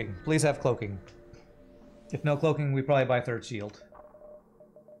have cloaking. Please have cloaking. If no cloaking, we probably buy 3rd shield.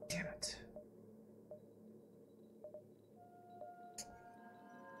 Damn it.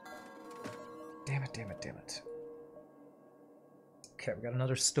 Damn it, damn it, damn it. Okay, we got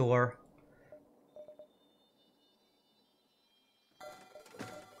another store.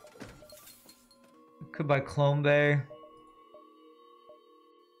 Could buy Clone Bay.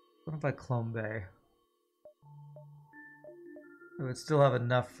 What if I Clone Bay? We would still have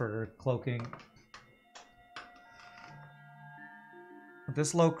enough for cloaking. With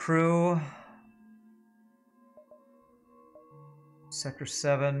this low crew. Sector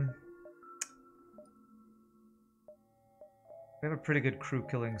 7. We have a pretty good crew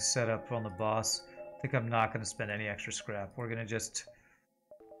killing setup on the boss. I think I'm not going to spend any extra scrap. We're going to just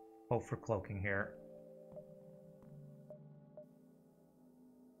hope for cloaking here.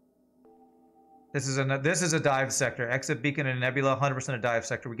 This is a dive sector. Exit beacon and nebula, 100% a dive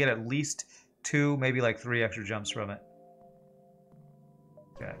sector. We get at least 2, maybe like 3 extra jumps from it.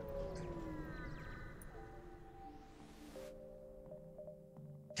 Okay.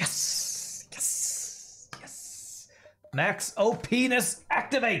 Yes! Yes! Yes! Max OP-ness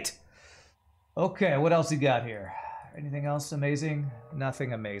activate! Okay, what else you got here? Anything else amazing?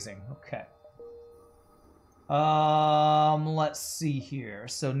 Nothing amazing. Okay. Let's see here.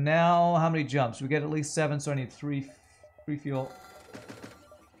 So now, how many jumps? We get at least 7, so I need 3 fuel.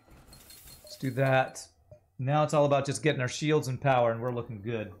 Let's do that. Now it's all about just getting our shields and power, and we're looking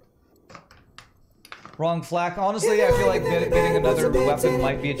good. Wrong flak. Honestly, I feel like getting another weapon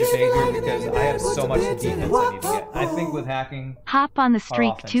might be a debate here because I have so much defense I need to get. I think with hacking, Hop on the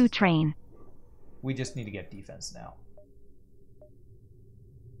Streak 2 train. We just need to get defense now.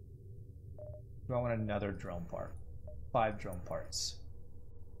 Do I want another drone part? 5 drone parts.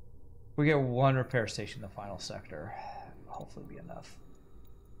 We get 1 repair station in the final sector. Hopefully be enough.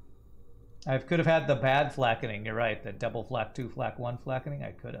 I could have had the bad flackening, you're right. The double flak 2, flak 1 flackening,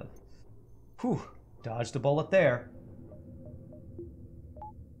 I could have. Whew, dodged a bullet there.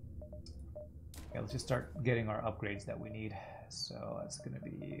 Okay, let's just start getting our upgrades that we need. So that's going to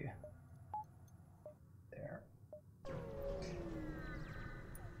be there.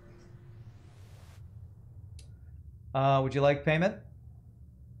 Would you like payment?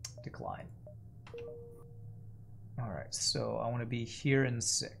 Decline. Alright, so I want to be here in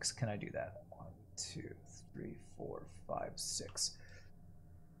 6. Can I do that? 1, 2, 3, 4, 5, 6.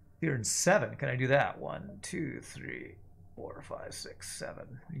 Here in 7. Can I do that? 1, 2, 3, 4, 5, 6,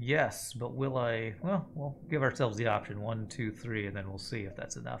 7. Yes, but will I? Well, we'll give ourselves the option 1, 2, 3, and then we'll see if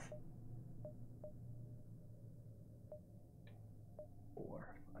that's enough. 4,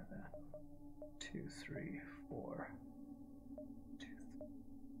 5, 2, 3, 4, 2,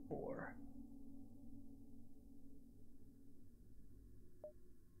 4.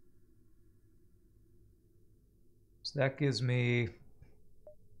 So that gives me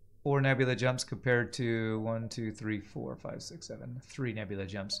 4 nebula jumps compared to 1, 2, 3, 4, 5, 6, 7. 3 nebula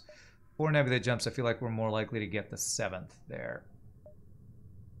jumps. 4 nebula jumps, I feel like we're more likely to get the 7th there.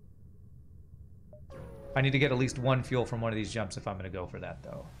 I need to get at least 1 fuel from one of these jumps if I'm going to go for that,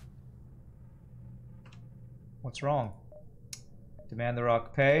 though. What's wrong? Demand the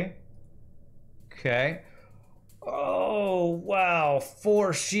rock pay. Okay. Oh, wow.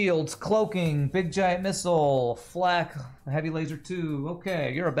 4 shields, cloaking, big giant missile, flak, heavy laser 2.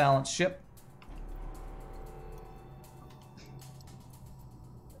 Okay, you're a balanced ship.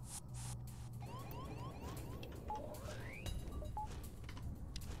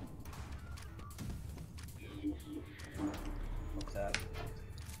 What's that?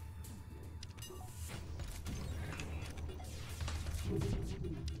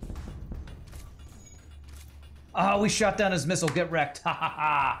 Oh, we shot down his missile. Get wrecked. Ha ha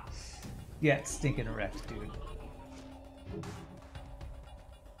ha. Get stinking wrecked, dude.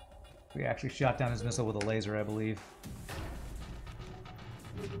 We actually shot down his missile with a laser, I believe.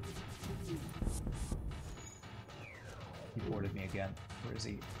 He boarded me again. Where is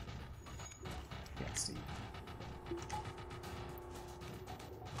he? Can't see.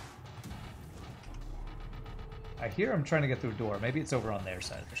 I hear him trying to get through a door. Maybe it's over on their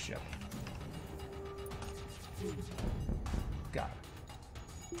side of the ship. Got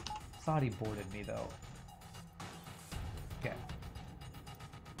it. Thought he boarded me, though. Okay.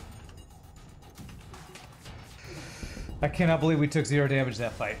 I cannot believe we took 0 damage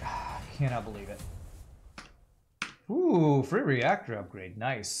that fight. Cannot believe it. Ooh, free reactor upgrade.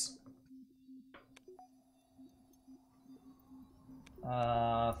 Nice.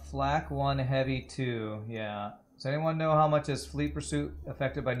 Flak 1, heavy 2. Yeah. Does anyone know how much is fleet pursuit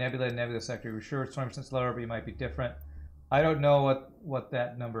affected by nebula and nebula sector? We're sure it's 20% slower, but it might be different. I don't know what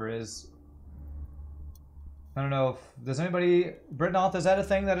that number is. I don't know if... Does anybody... Britnoth, is that a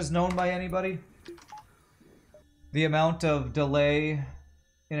thing that is known by anybody? The amount of delay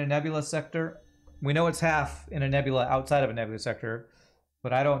in a nebula sector? We know it's half in a nebula outside of a nebula sector,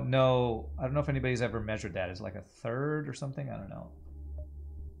 but I don't know if anybody's ever measured that. Is it like a third or something? I don't know.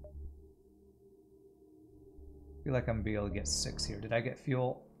 I feel like I'm gonna be able to get 6 here. Did I get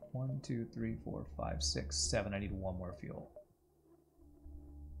fuel? 1, 2, 3, 4, 5, 6, 7. I need 1 more fuel.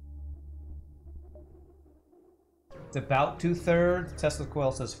 It's about 2/3. Tesla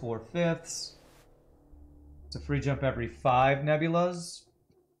coil says 4/5. It's a free jump every 5 nebulas.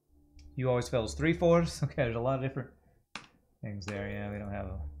 You always fails 3/4. Okay, there's a lot of different things there. Yeah, we don't have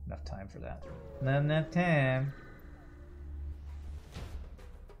enough time for that. Not enough time.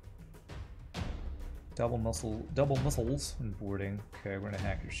 Double missiles and boarding. Okay, we're gonna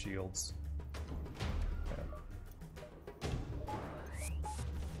hack your shields. Okay.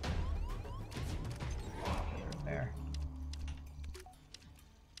 There.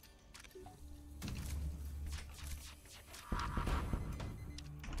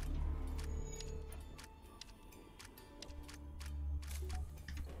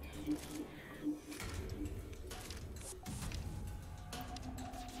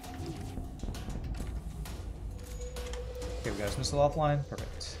 Okay, we got his missile offline.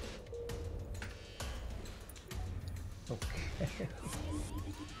 Perfect. Okay.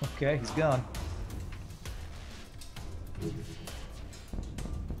 Okay, he's gone.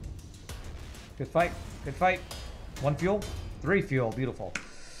 Good fight. Good fight. 1 fuel? 3 fuel. Beautiful.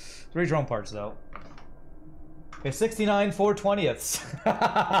 3 drone parts, though. Okay, 69 4/20ths.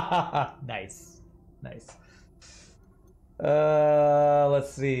 Nice. Nice.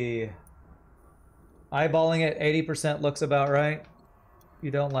 Let's see. Eyeballing it, 80% looks about right.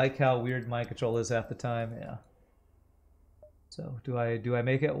 You don't like how weird my control is half the time, yeah. So do I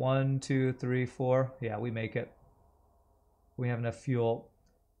make it? 1, 2, 3, 4? Yeah, we make it. We have enough fuel.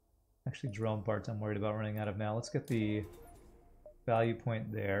 Actually, drone parts I'm worried about running out of now. Let's get the value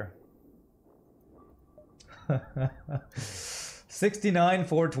point there. 69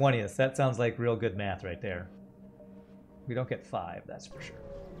 4/20ths. That sounds like real good math right there. We don't get 5, that's for sure.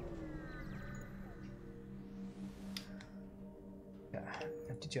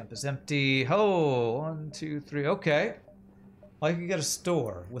 Empty jump is empty. Oh, 1, 2, 3. Okay. Well, I can get a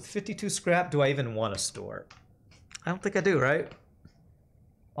store. With 52 scrap, do I even want a store? I don't think I do, right?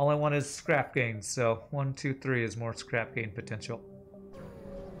 All I want is scrap gains, so 1, 2, 3 is more scrap gain potential.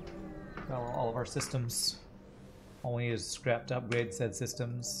 Got all of our systems. All we need is scrap to upgrade said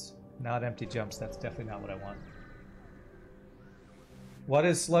systems. Not empty jumps, that's definitely not what I want. What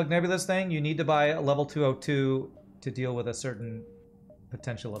is Slug Nebula's thing? You need to buy a level 202 to deal with a certain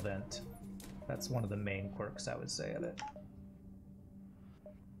potential event. That's one of the main quirks, I would say, of it.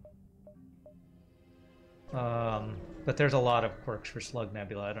 But there's a lot of quirks for Slug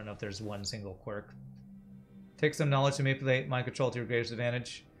Nebula. I don't know if there's one single quirk. Take some knowledge to manipulate mind control to your greatest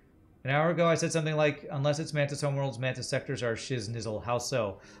advantage. An hour ago I said something like, unless it's Mantis homeworlds, Mantis sectors are shiz nizzle. How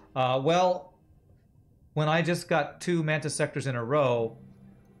so? Well, when I just got 2 Mantis sectors in a row,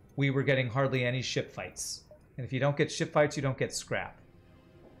 we were getting hardly any ship fights. And if you don't get ship fights, you don't get scrap.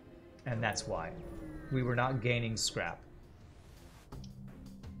 And that's why. We were not gaining scrap.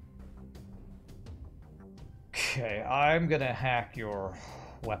 Okay, I'm gonna hack your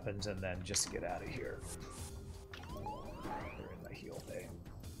weapons and then just get out of here. They're in the heal bay.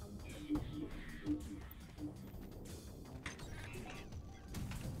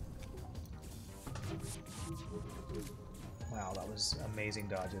 Wow, that was amazing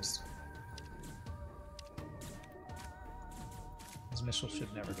dodges. These missiles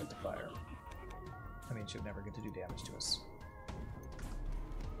should never get to fire. I mean, should never get to do damage to us.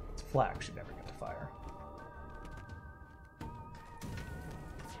 Its flak should never get to fire.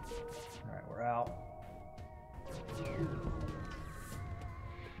 Alright, we're out.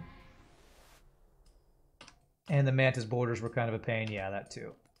 And the Mantis borders were kind of a pain. Yeah, that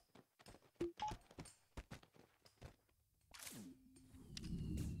too.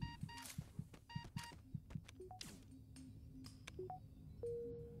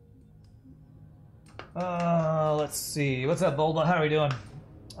 Let's see. What's up, Bulba? How are we doing?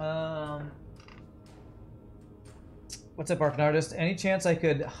 What's up, Arkin Artist? Any chance I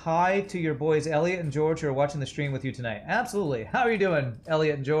could hi to your boys Elliot and George who are watching the stream with you tonight? Absolutely. How are you doing,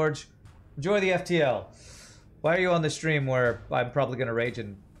 Elliot and George? Enjoy the FTL. Why are you on the stream where I'm probably going to rage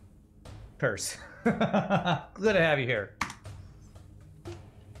and curse? Good to have you here.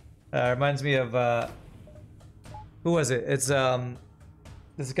 Reminds me of, who was it? It's,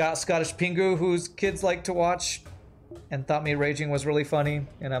 this Scottish Pingu whose kids like to watch and thought me raging was really funny.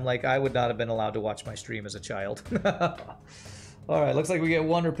 And I'm like, I would not have been allowed to watch my stream as a child. Alright, looks like we get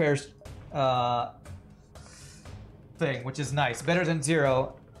 1 repair thing, which is nice. Better than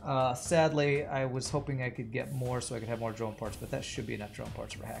 0. Sadly, I was hoping I could get more so I could have more drone parts, but that should be enough drone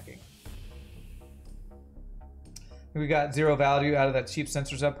parts for hacking. We got 0 value out of that cheap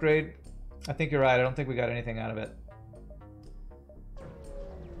sensors upgrade. I think you're right. I don't think we got anything out of it.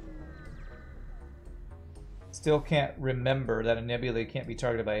 Still can't remember that a nebula can't be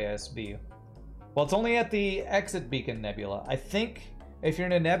targeted by ASB. Well, it's only at the exit beacon nebula. I think if you're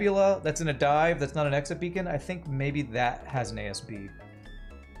in a nebula that's in a dive that's not an exit beacon, I think maybe that has an ASB.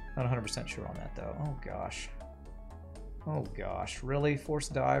 Not 100% sure on that, though. Oh, gosh. Oh, gosh. Really?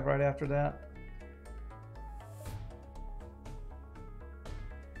 Forced dive right after that?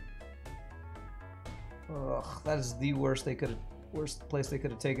 Ugh, that is the worst place they could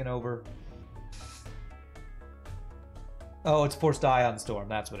have taken over. Oh, it's forced ion storm.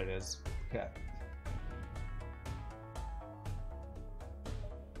 That's what it is. Okay.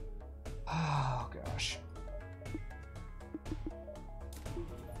 Oh, gosh.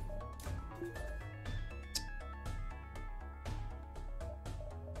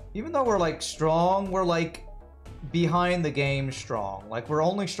 Even though we're, like, strong, we're, like, behind the game strong. Like, we're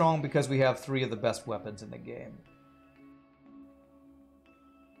only strong because we have 3 of the best weapons in the game.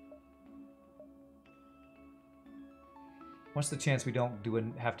 What's the chance we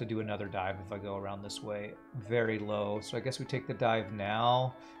don't have to do another dive if I go around this way? Very low. So I guess we take the dive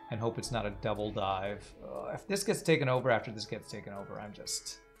now and hope it's not a double dive. If this gets taken over after this gets taken over, I'm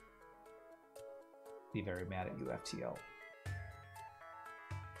just... be very mad at you, FTL.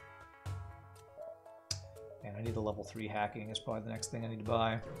 And I need the level 3 hacking is probably the next thing I need to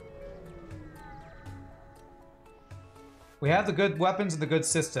buy. We have the good weapons and the good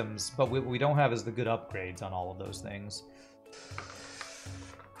systems, but what we don't have is the good upgrades on all of those things.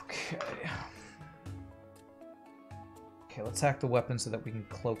 Okay. Okay, let's hack the weapon so that we can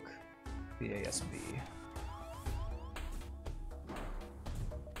cloak the ASB.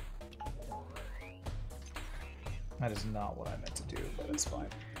 That is not what I meant to do, but it's fine.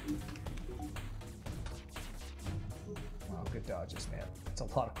 Wow, good dodges, man. It's a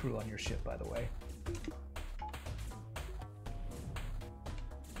lot of crew on your ship, by the way.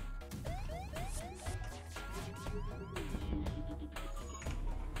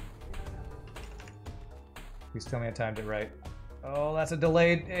 Please tell me I timed it right. Oh, that's a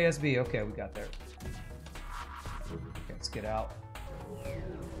delayed ASB. Okay, we got there. Okay, let's get out.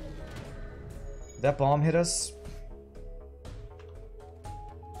 Did that bomb hit us?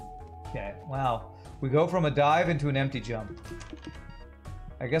 Okay, wow. We go from a dive into an empty jump.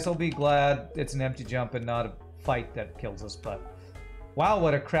 I guess I'll be glad it's an empty jump and not a fight that kills us, but... Wow,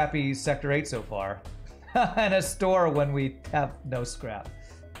 what a crappy Sector 8 so far. And a store when we have no scrap.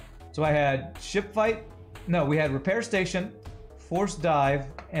 So I had ship fight. No, we had repair station, forced dive,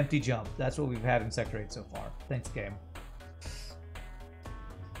 empty jump. That's what we've had in Sector 8 so far. Thanks, game.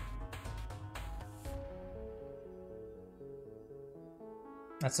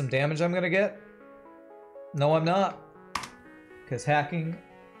 That's some damage I'm gonna get? No, I'm not. Because hacking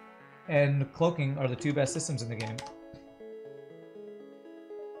and cloaking are the two best systems in the game.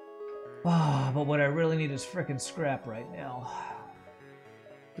 Ah, but what I really need is frickin' scrap right now.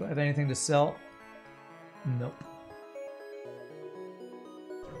 Do I have anything to sell? Nope.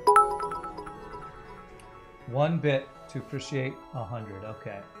 1 bit to appreciate 100.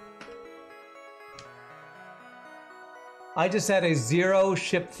 Okay. I just had a 0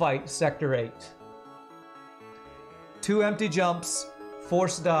 ship fight, Sector 8. 2 empty jumps,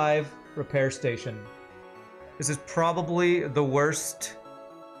 forced dive, repair station. This is probably the worst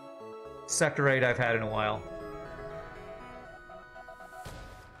Sector 8 I've had in a while.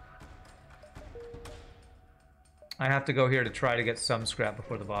 I have to go here to try to get some scrap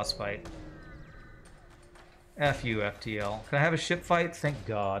before the boss fight. F you, FTL. Can I have a ship fight? Thank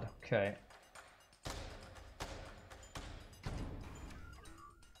God. Okay.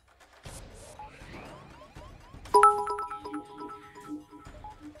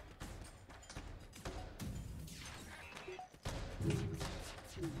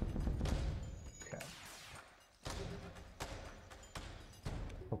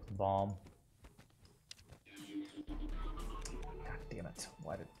 Poke the bomb. God damn it.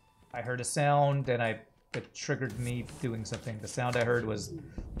 Why did... I heard a sound and it triggered me doing something. The sound I heard was...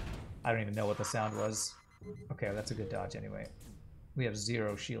 I don't even know what the sound was. Okay, that's a good dodge anyway. We have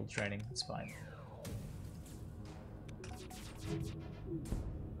 0 shield training. It's fine.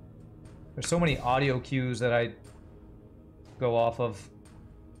 There's so many audio cues that I go off of.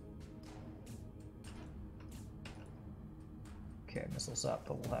 Okay, missiles up,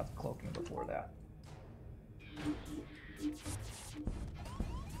 but we'll have cloaking before that.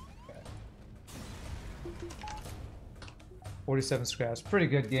 Okay. 47 scraps, pretty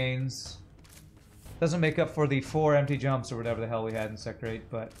good gains. Doesn't make up for the 4 empty jumps or whatever the hell we had in Sector 8,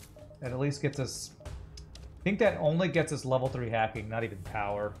 but it at least gets us... I think that only gets us level 3 hacking, not even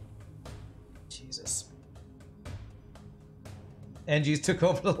power. Jesus. NG's took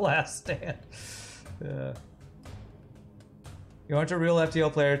over the last stand. You aren't a real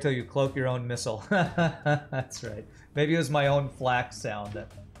FTL player until you cloak your own missile. That's right. Maybe it was my own flak sound that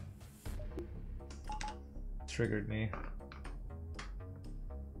triggered me.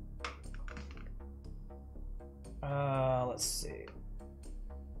 Let's see.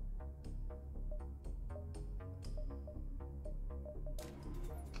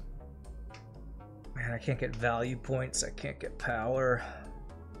 Man, I can't get value points. I can't get power.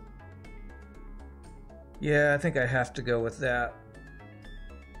 Yeah, I think I have to go with that.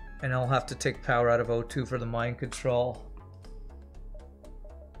 And I'll have to take power out of O2 for the mind control.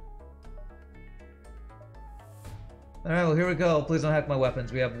 Alright, well here we go. Please don't hack my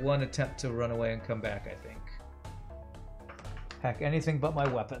weapons. We have 1 attempt to run away and come back, I think. Hack anything but my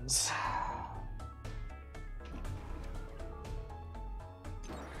weapons.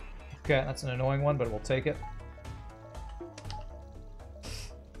 Okay, that's an annoying one, but we'll take it.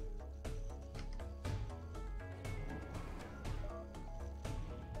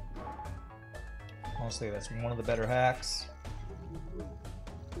 Honestly, that's one of the better hacks.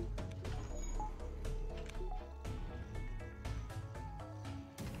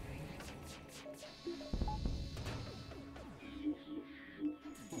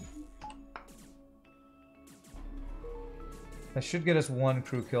 That should get us 1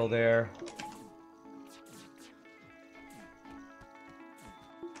 crew kill there.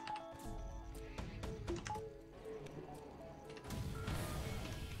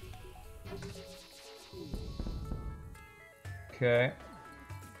 Okay.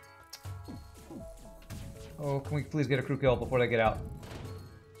 Oh, can we please get a crew kill before they get out?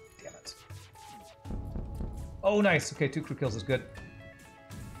 Damn it. Oh, nice. Okay, 2 crew kills is good.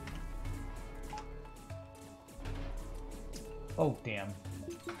 Oh, damn.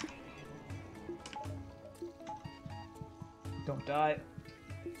 Don't die.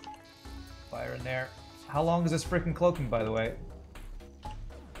 Fire in there. How long is this freaking cloaking, by the way?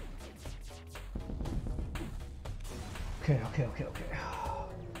 Okay.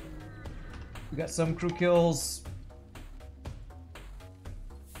 We got some crew kills.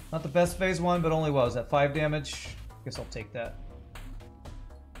 Not the best phase 1, but only what was that, 5 damage? Guess I'll take that.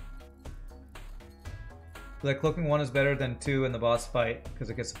 That cloaking 1 is better than 2 in the boss fight because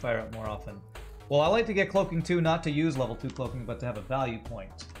it gets to fire up more often. Well, I like to get cloaking 2 not to use level 2 cloaking, but to have a value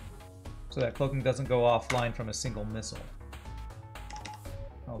point. So that cloaking doesn't go offline from a single missile.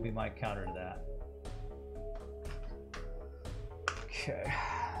 That'll be my counter to that. Okay,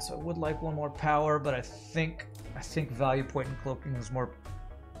 so I would like one more power, but I think value point and cloaking is more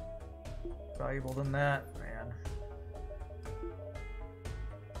valuable than that, man.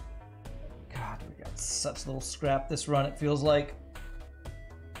 God, we got such little scrap this run, it feels like.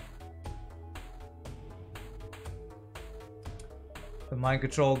 The mind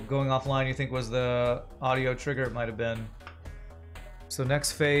control going offline you think was the audio trigger? It might have been. So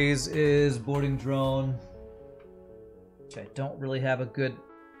next phase is boarding drone, which I don't really have a good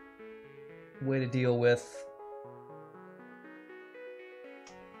way to deal with.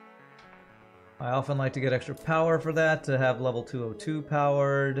 I often like to get extra power for that, to have level 202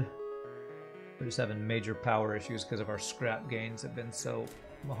 powered. We're just having major power issues because of our scrap gains have been so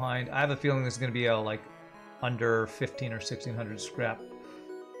behind. I have a feeling this is going to be a like under 15 or 1600 scrap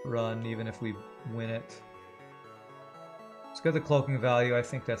run, even if we win it. Let's get the cloaking value. I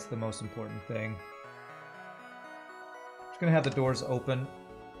think that's the most important thing. Just going to have the doors open.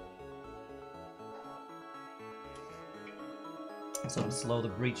 So slow the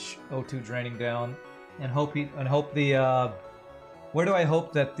breach O2 draining down, and hope the where do I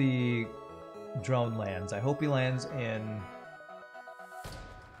hope that the drone lands? I hope he lands in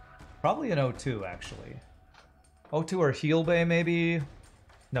probably in O2 actually. O2 or Heal Bay maybe.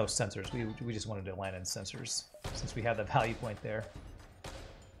 No, sensors. We just wanted to land in sensors since we had the value point there.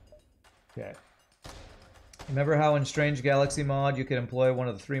 Okay. Remember how in Strange Galaxy mod you could employ one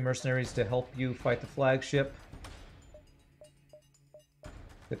of the 3 mercenaries to help you fight the flagship?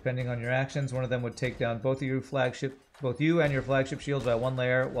 Depending on your actions, one of them would take down both you and your flagship shields by 1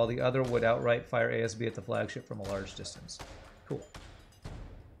 layer, while the other would outright fire ASB at the flagship from a large distance. Cool.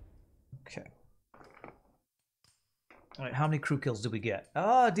 Okay. Alright, how many crew kills did we get?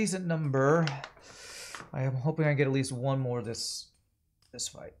 Ah, a decent number. I am hoping I get at least 1 more this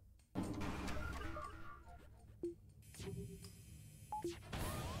fight.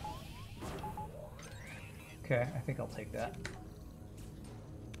 Okay, I think I'll take that.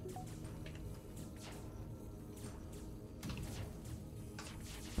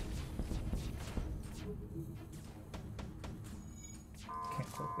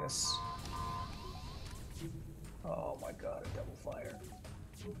 Can't click this. Oh my god, a double fire.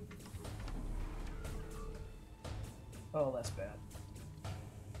 Oh, that's bad.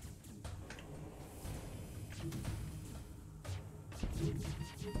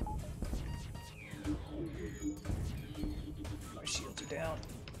 My shields are down.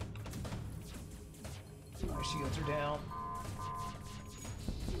 My shields are down.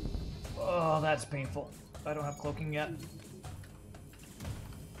 Oh, that's painful. I don't have cloaking yet.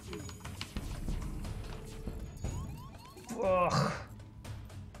 Ugh.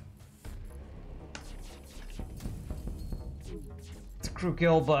 It's a crew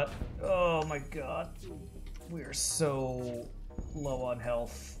kill, but oh my god. We are so low on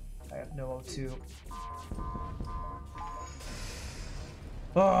health. I have no O2.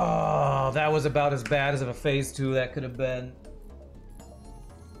 Oh, that was about as bad as of a phase 2 that could have been.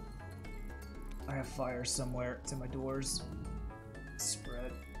 I have fire somewhere. It's in my doors.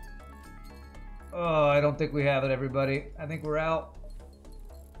 Spread. Oh, I don't think we have it, everybody. I think we're out.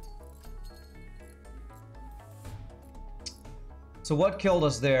 So what killed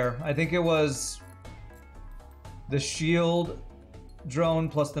us there? I think it was the shield drone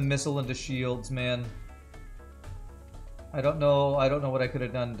plus the missile into shields, man. I don't know what I could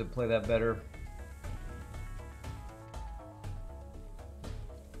have done to play that better.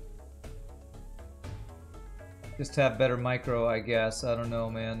 Just have better micro, I guess. I don't know,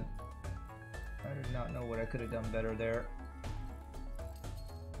 man. I do not know what I could have done better there.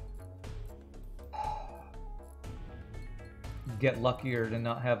 Get luckier to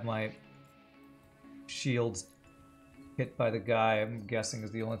not have my shields hit by the guy, I'm guessing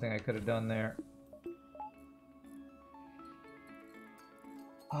is the only thing I could have done there.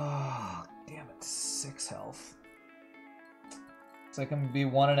 Ah, oh, damn it, 6 health. It's like I'm gonna be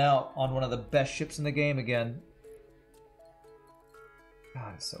 1 and out on one of the best ships in the game again.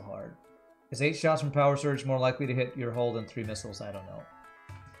 God, it's so hard. Is 8 shots from Power Surge more likely to hit your hull than 3 missiles? I don't know.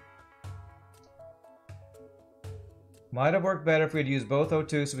 Might have worked better if we'd used both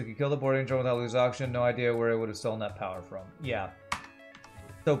O2 so we could kill the boarding drone without losing oxygen. No idea where it would have stolen that power from. Yeah.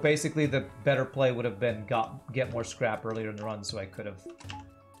 So basically the better play would have been get more scrap earlier in the run so I could have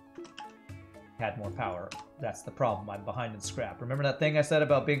had more power. That's the problem. I'm behind in scrap. Remember that thing I said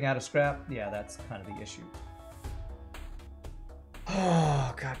about being out of scrap? Yeah, that's kind of the issue.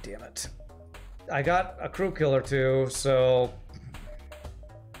 Oh, god damn it. I got a crew killer too, so...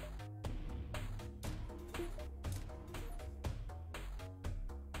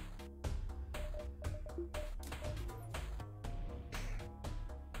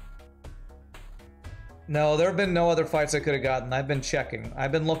 No, there have been no other fights I could have gotten. I've been checking.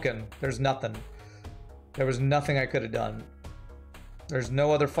 I've been looking. There's nothing. There was nothing I could have done. There's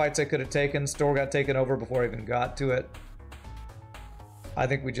no other fights I could have taken. Store got taken over before I even got to it. I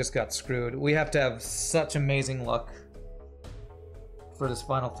think we just got screwed. We have to have such amazing luck for this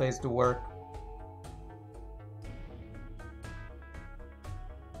final phase to work.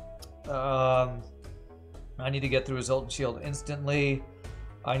 I need to get through his ult and shield instantly.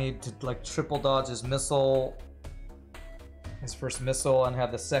 I need to like triple dodge his missile, his first missile, and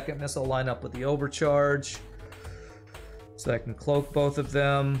have the second missile line up with the overcharge so I can cloak both of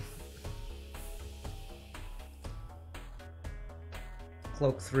them.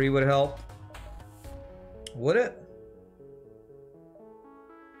 Cloak 3 would help. Would it?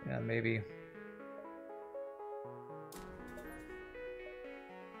 Yeah, maybe.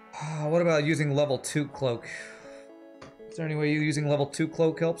 What about using level 2 cloak? Is there any way using level 2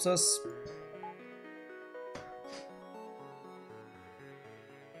 cloak helps us?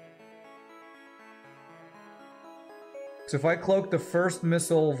 So if I cloak the first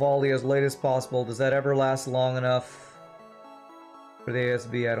missile volley as late as possible, does that ever last long enough for the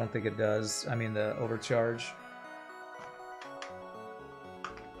ASB? I don't think it does. I mean the overcharge.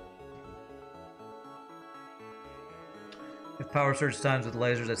 If power surge times with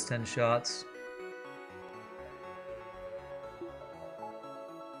lasers, that's 10 shots.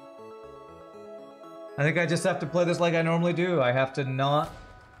 I think I just have to play this like I normally do. I have to not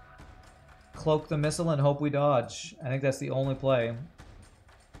cloak the missile and hope we dodge. I think that's the only play.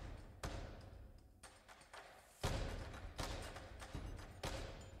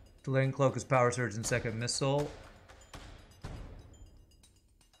 Delaying cloak is power surge and second missile.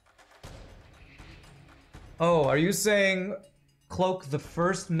 Oh, are you saying cloak the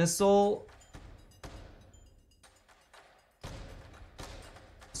first missile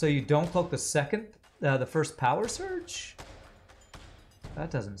so you don't cloak the second? The first power surge?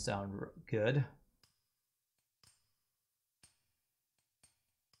 That doesn't sound good.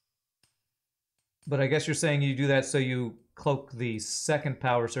 But I guess you're saying you do that so you cloak the second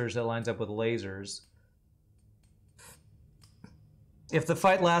power surge that lines up with lasers. If the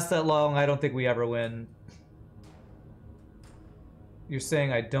fight lasts that long, I don't think we ever win. You're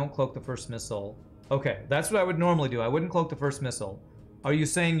saying I don't cloak the first missile. Okay, that's what I would normally do. I wouldn't cloak the first missile. Are you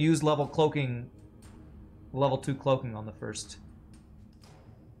saying use level 2 cloaking on the first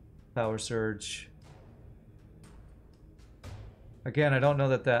power surge? Again, I don't know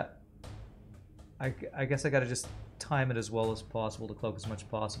that I guess I gotta just time it as well as possible to cloak as much as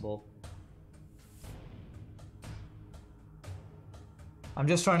possible. I'm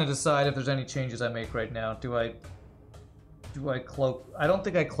just trying to decide if there's any changes I make right now. Do I cloak? I don't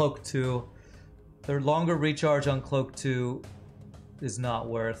think I cloak 2. The longer recharge on cloak 2 is not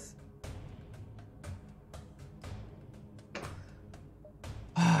worth.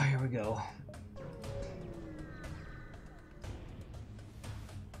 Here we go.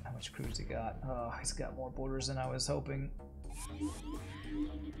 How much crews he got? Oh, he's got more borders than I was hoping.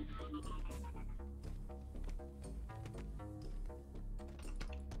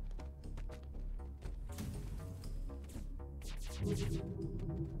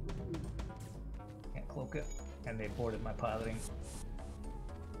 Can't cloak it. And they boarded my piloting.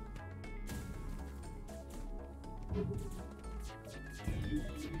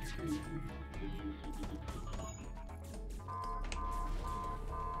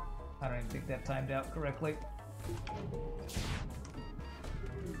 I don't even think that timed out correctly.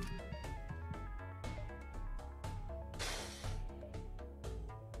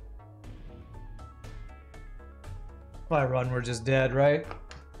 If I run, we're just dead, right?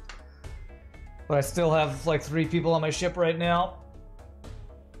 But I still have like 3 people on my ship right now.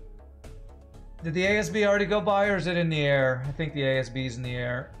 Did the ASB already go by, or is it in the air? I think the ASB is in the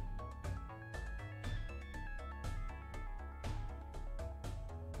air.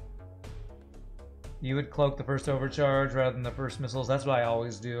 You would cloak the first overcharge rather than the first missiles. That's what I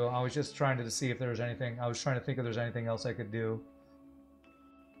always do. I was just trying to see if there was anything. I was trying to think if there's anything else I could do.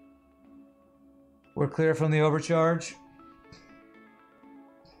 We're clear from the overcharge.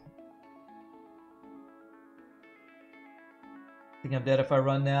 Think I'm dead if I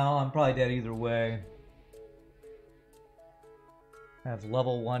run now? I'm probably dead either way. I have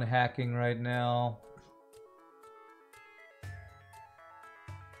level 1 hacking right now.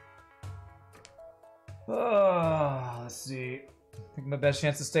 Oh, let's see. I think my best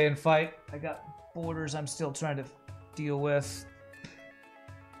chance to stay and fight. I got borders I'm still trying to deal with.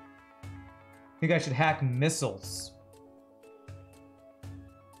 I think I should hack missiles.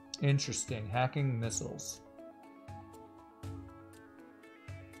 Interesting. Hacking missiles.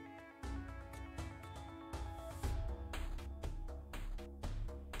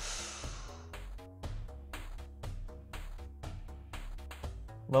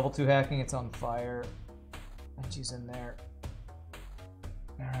 Level 2 hacking, it's on fire. And she's in there.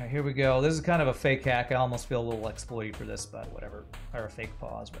 Alright, here we go. This is kind of a fake hack. I almost feel a little exploity for this, but whatever. Or a fake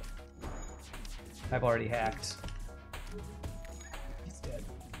pause, but I've already hacked. He's dead.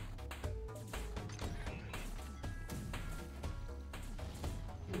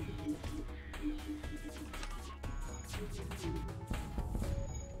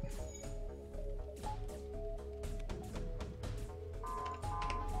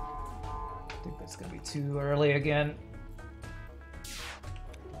 I think that's gonna be too early again.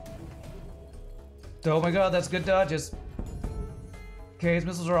 Oh my god, that's good dodges. Okay, his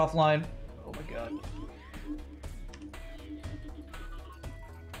missiles are offline. Oh my god.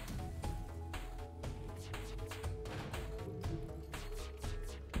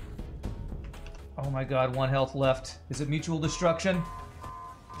 Oh my god, 1 health left. Is it mutual destruction?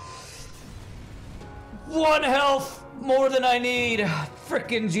 1 health! More than I need!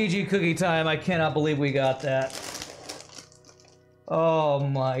 Frickin' GG cookie time. I cannot believe we got that. Oh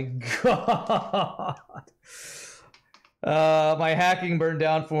my god. My hacking burned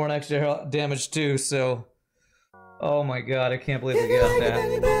down for an extra damage too, so... Oh my god, I can't believe we got that.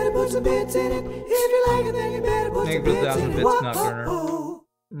 Thank you for the 1,000 bits, Nutburner. Oh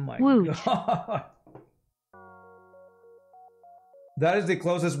my god. That is the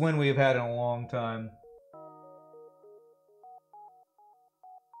closest win we have had in a long time.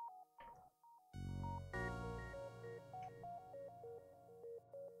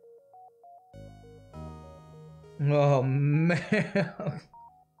 Oh man.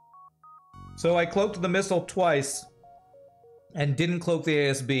 So I cloaked the missile twice and didn't cloak the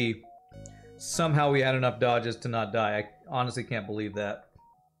ASB. Somehow we had enough dodges to not die. I honestly can't believe that.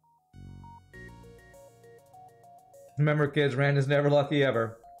 Remember kids, Rand is never lucky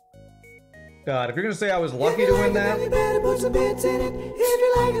ever. God, if you're gonna say I was lucky to win that,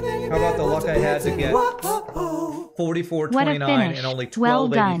 how about the luck I had to get 44.29 and only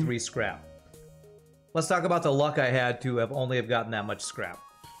 12.83 scrap? Let's talk about the luck I had to have only have gotten that much scrap.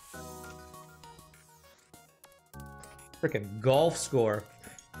 Frickin' golf score.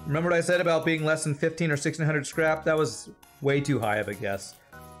 Remember what I said about being less than 15 or 1600 scrap? That was way too high of a guess.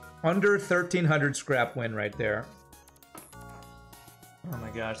 Under 1300 scrap win right there. Oh my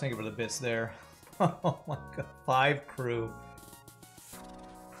gosh, thank you for the bits there. Oh my god, 5 crew.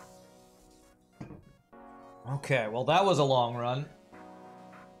 Okay, well that was a long run.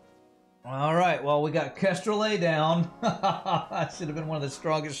 Alright, well we got Kestrel A down. That should have been one of the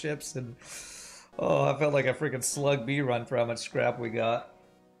strongest ships, and oh, I felt like a freaking slug B run for how much scrap we got.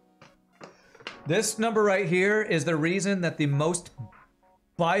 This number right here is the reason that the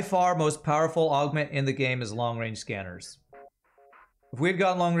by far most powerful augment in the game is long-range scanners. If we had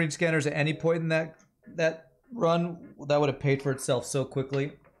gotten long-range scanners at any point in that run, that would have paid for itself so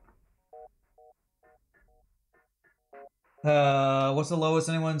quickly. What's the lowest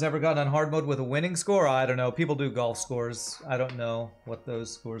anyone's ever gotten on hard mode with a winning score? I don't know. People do golf scores. I don't know what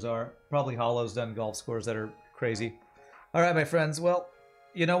those scores are. Probably Hollow's done golf scores that are crazy. All right, my friends. Well,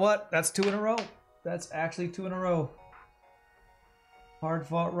 you know what? That's 2 in a row. That's actually 2 in a row. Hard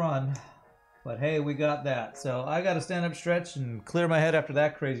fought run. But hey, we got that. So I got to stand up, stretch, and clear my head after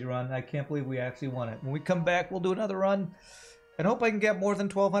that crazy run. I can't believe we actually won it. When we come back, we'll do another run. And hope I can get more than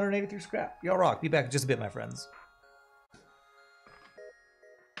 1,283 scrap. Y'all rock. Be back in just a bit, my friends.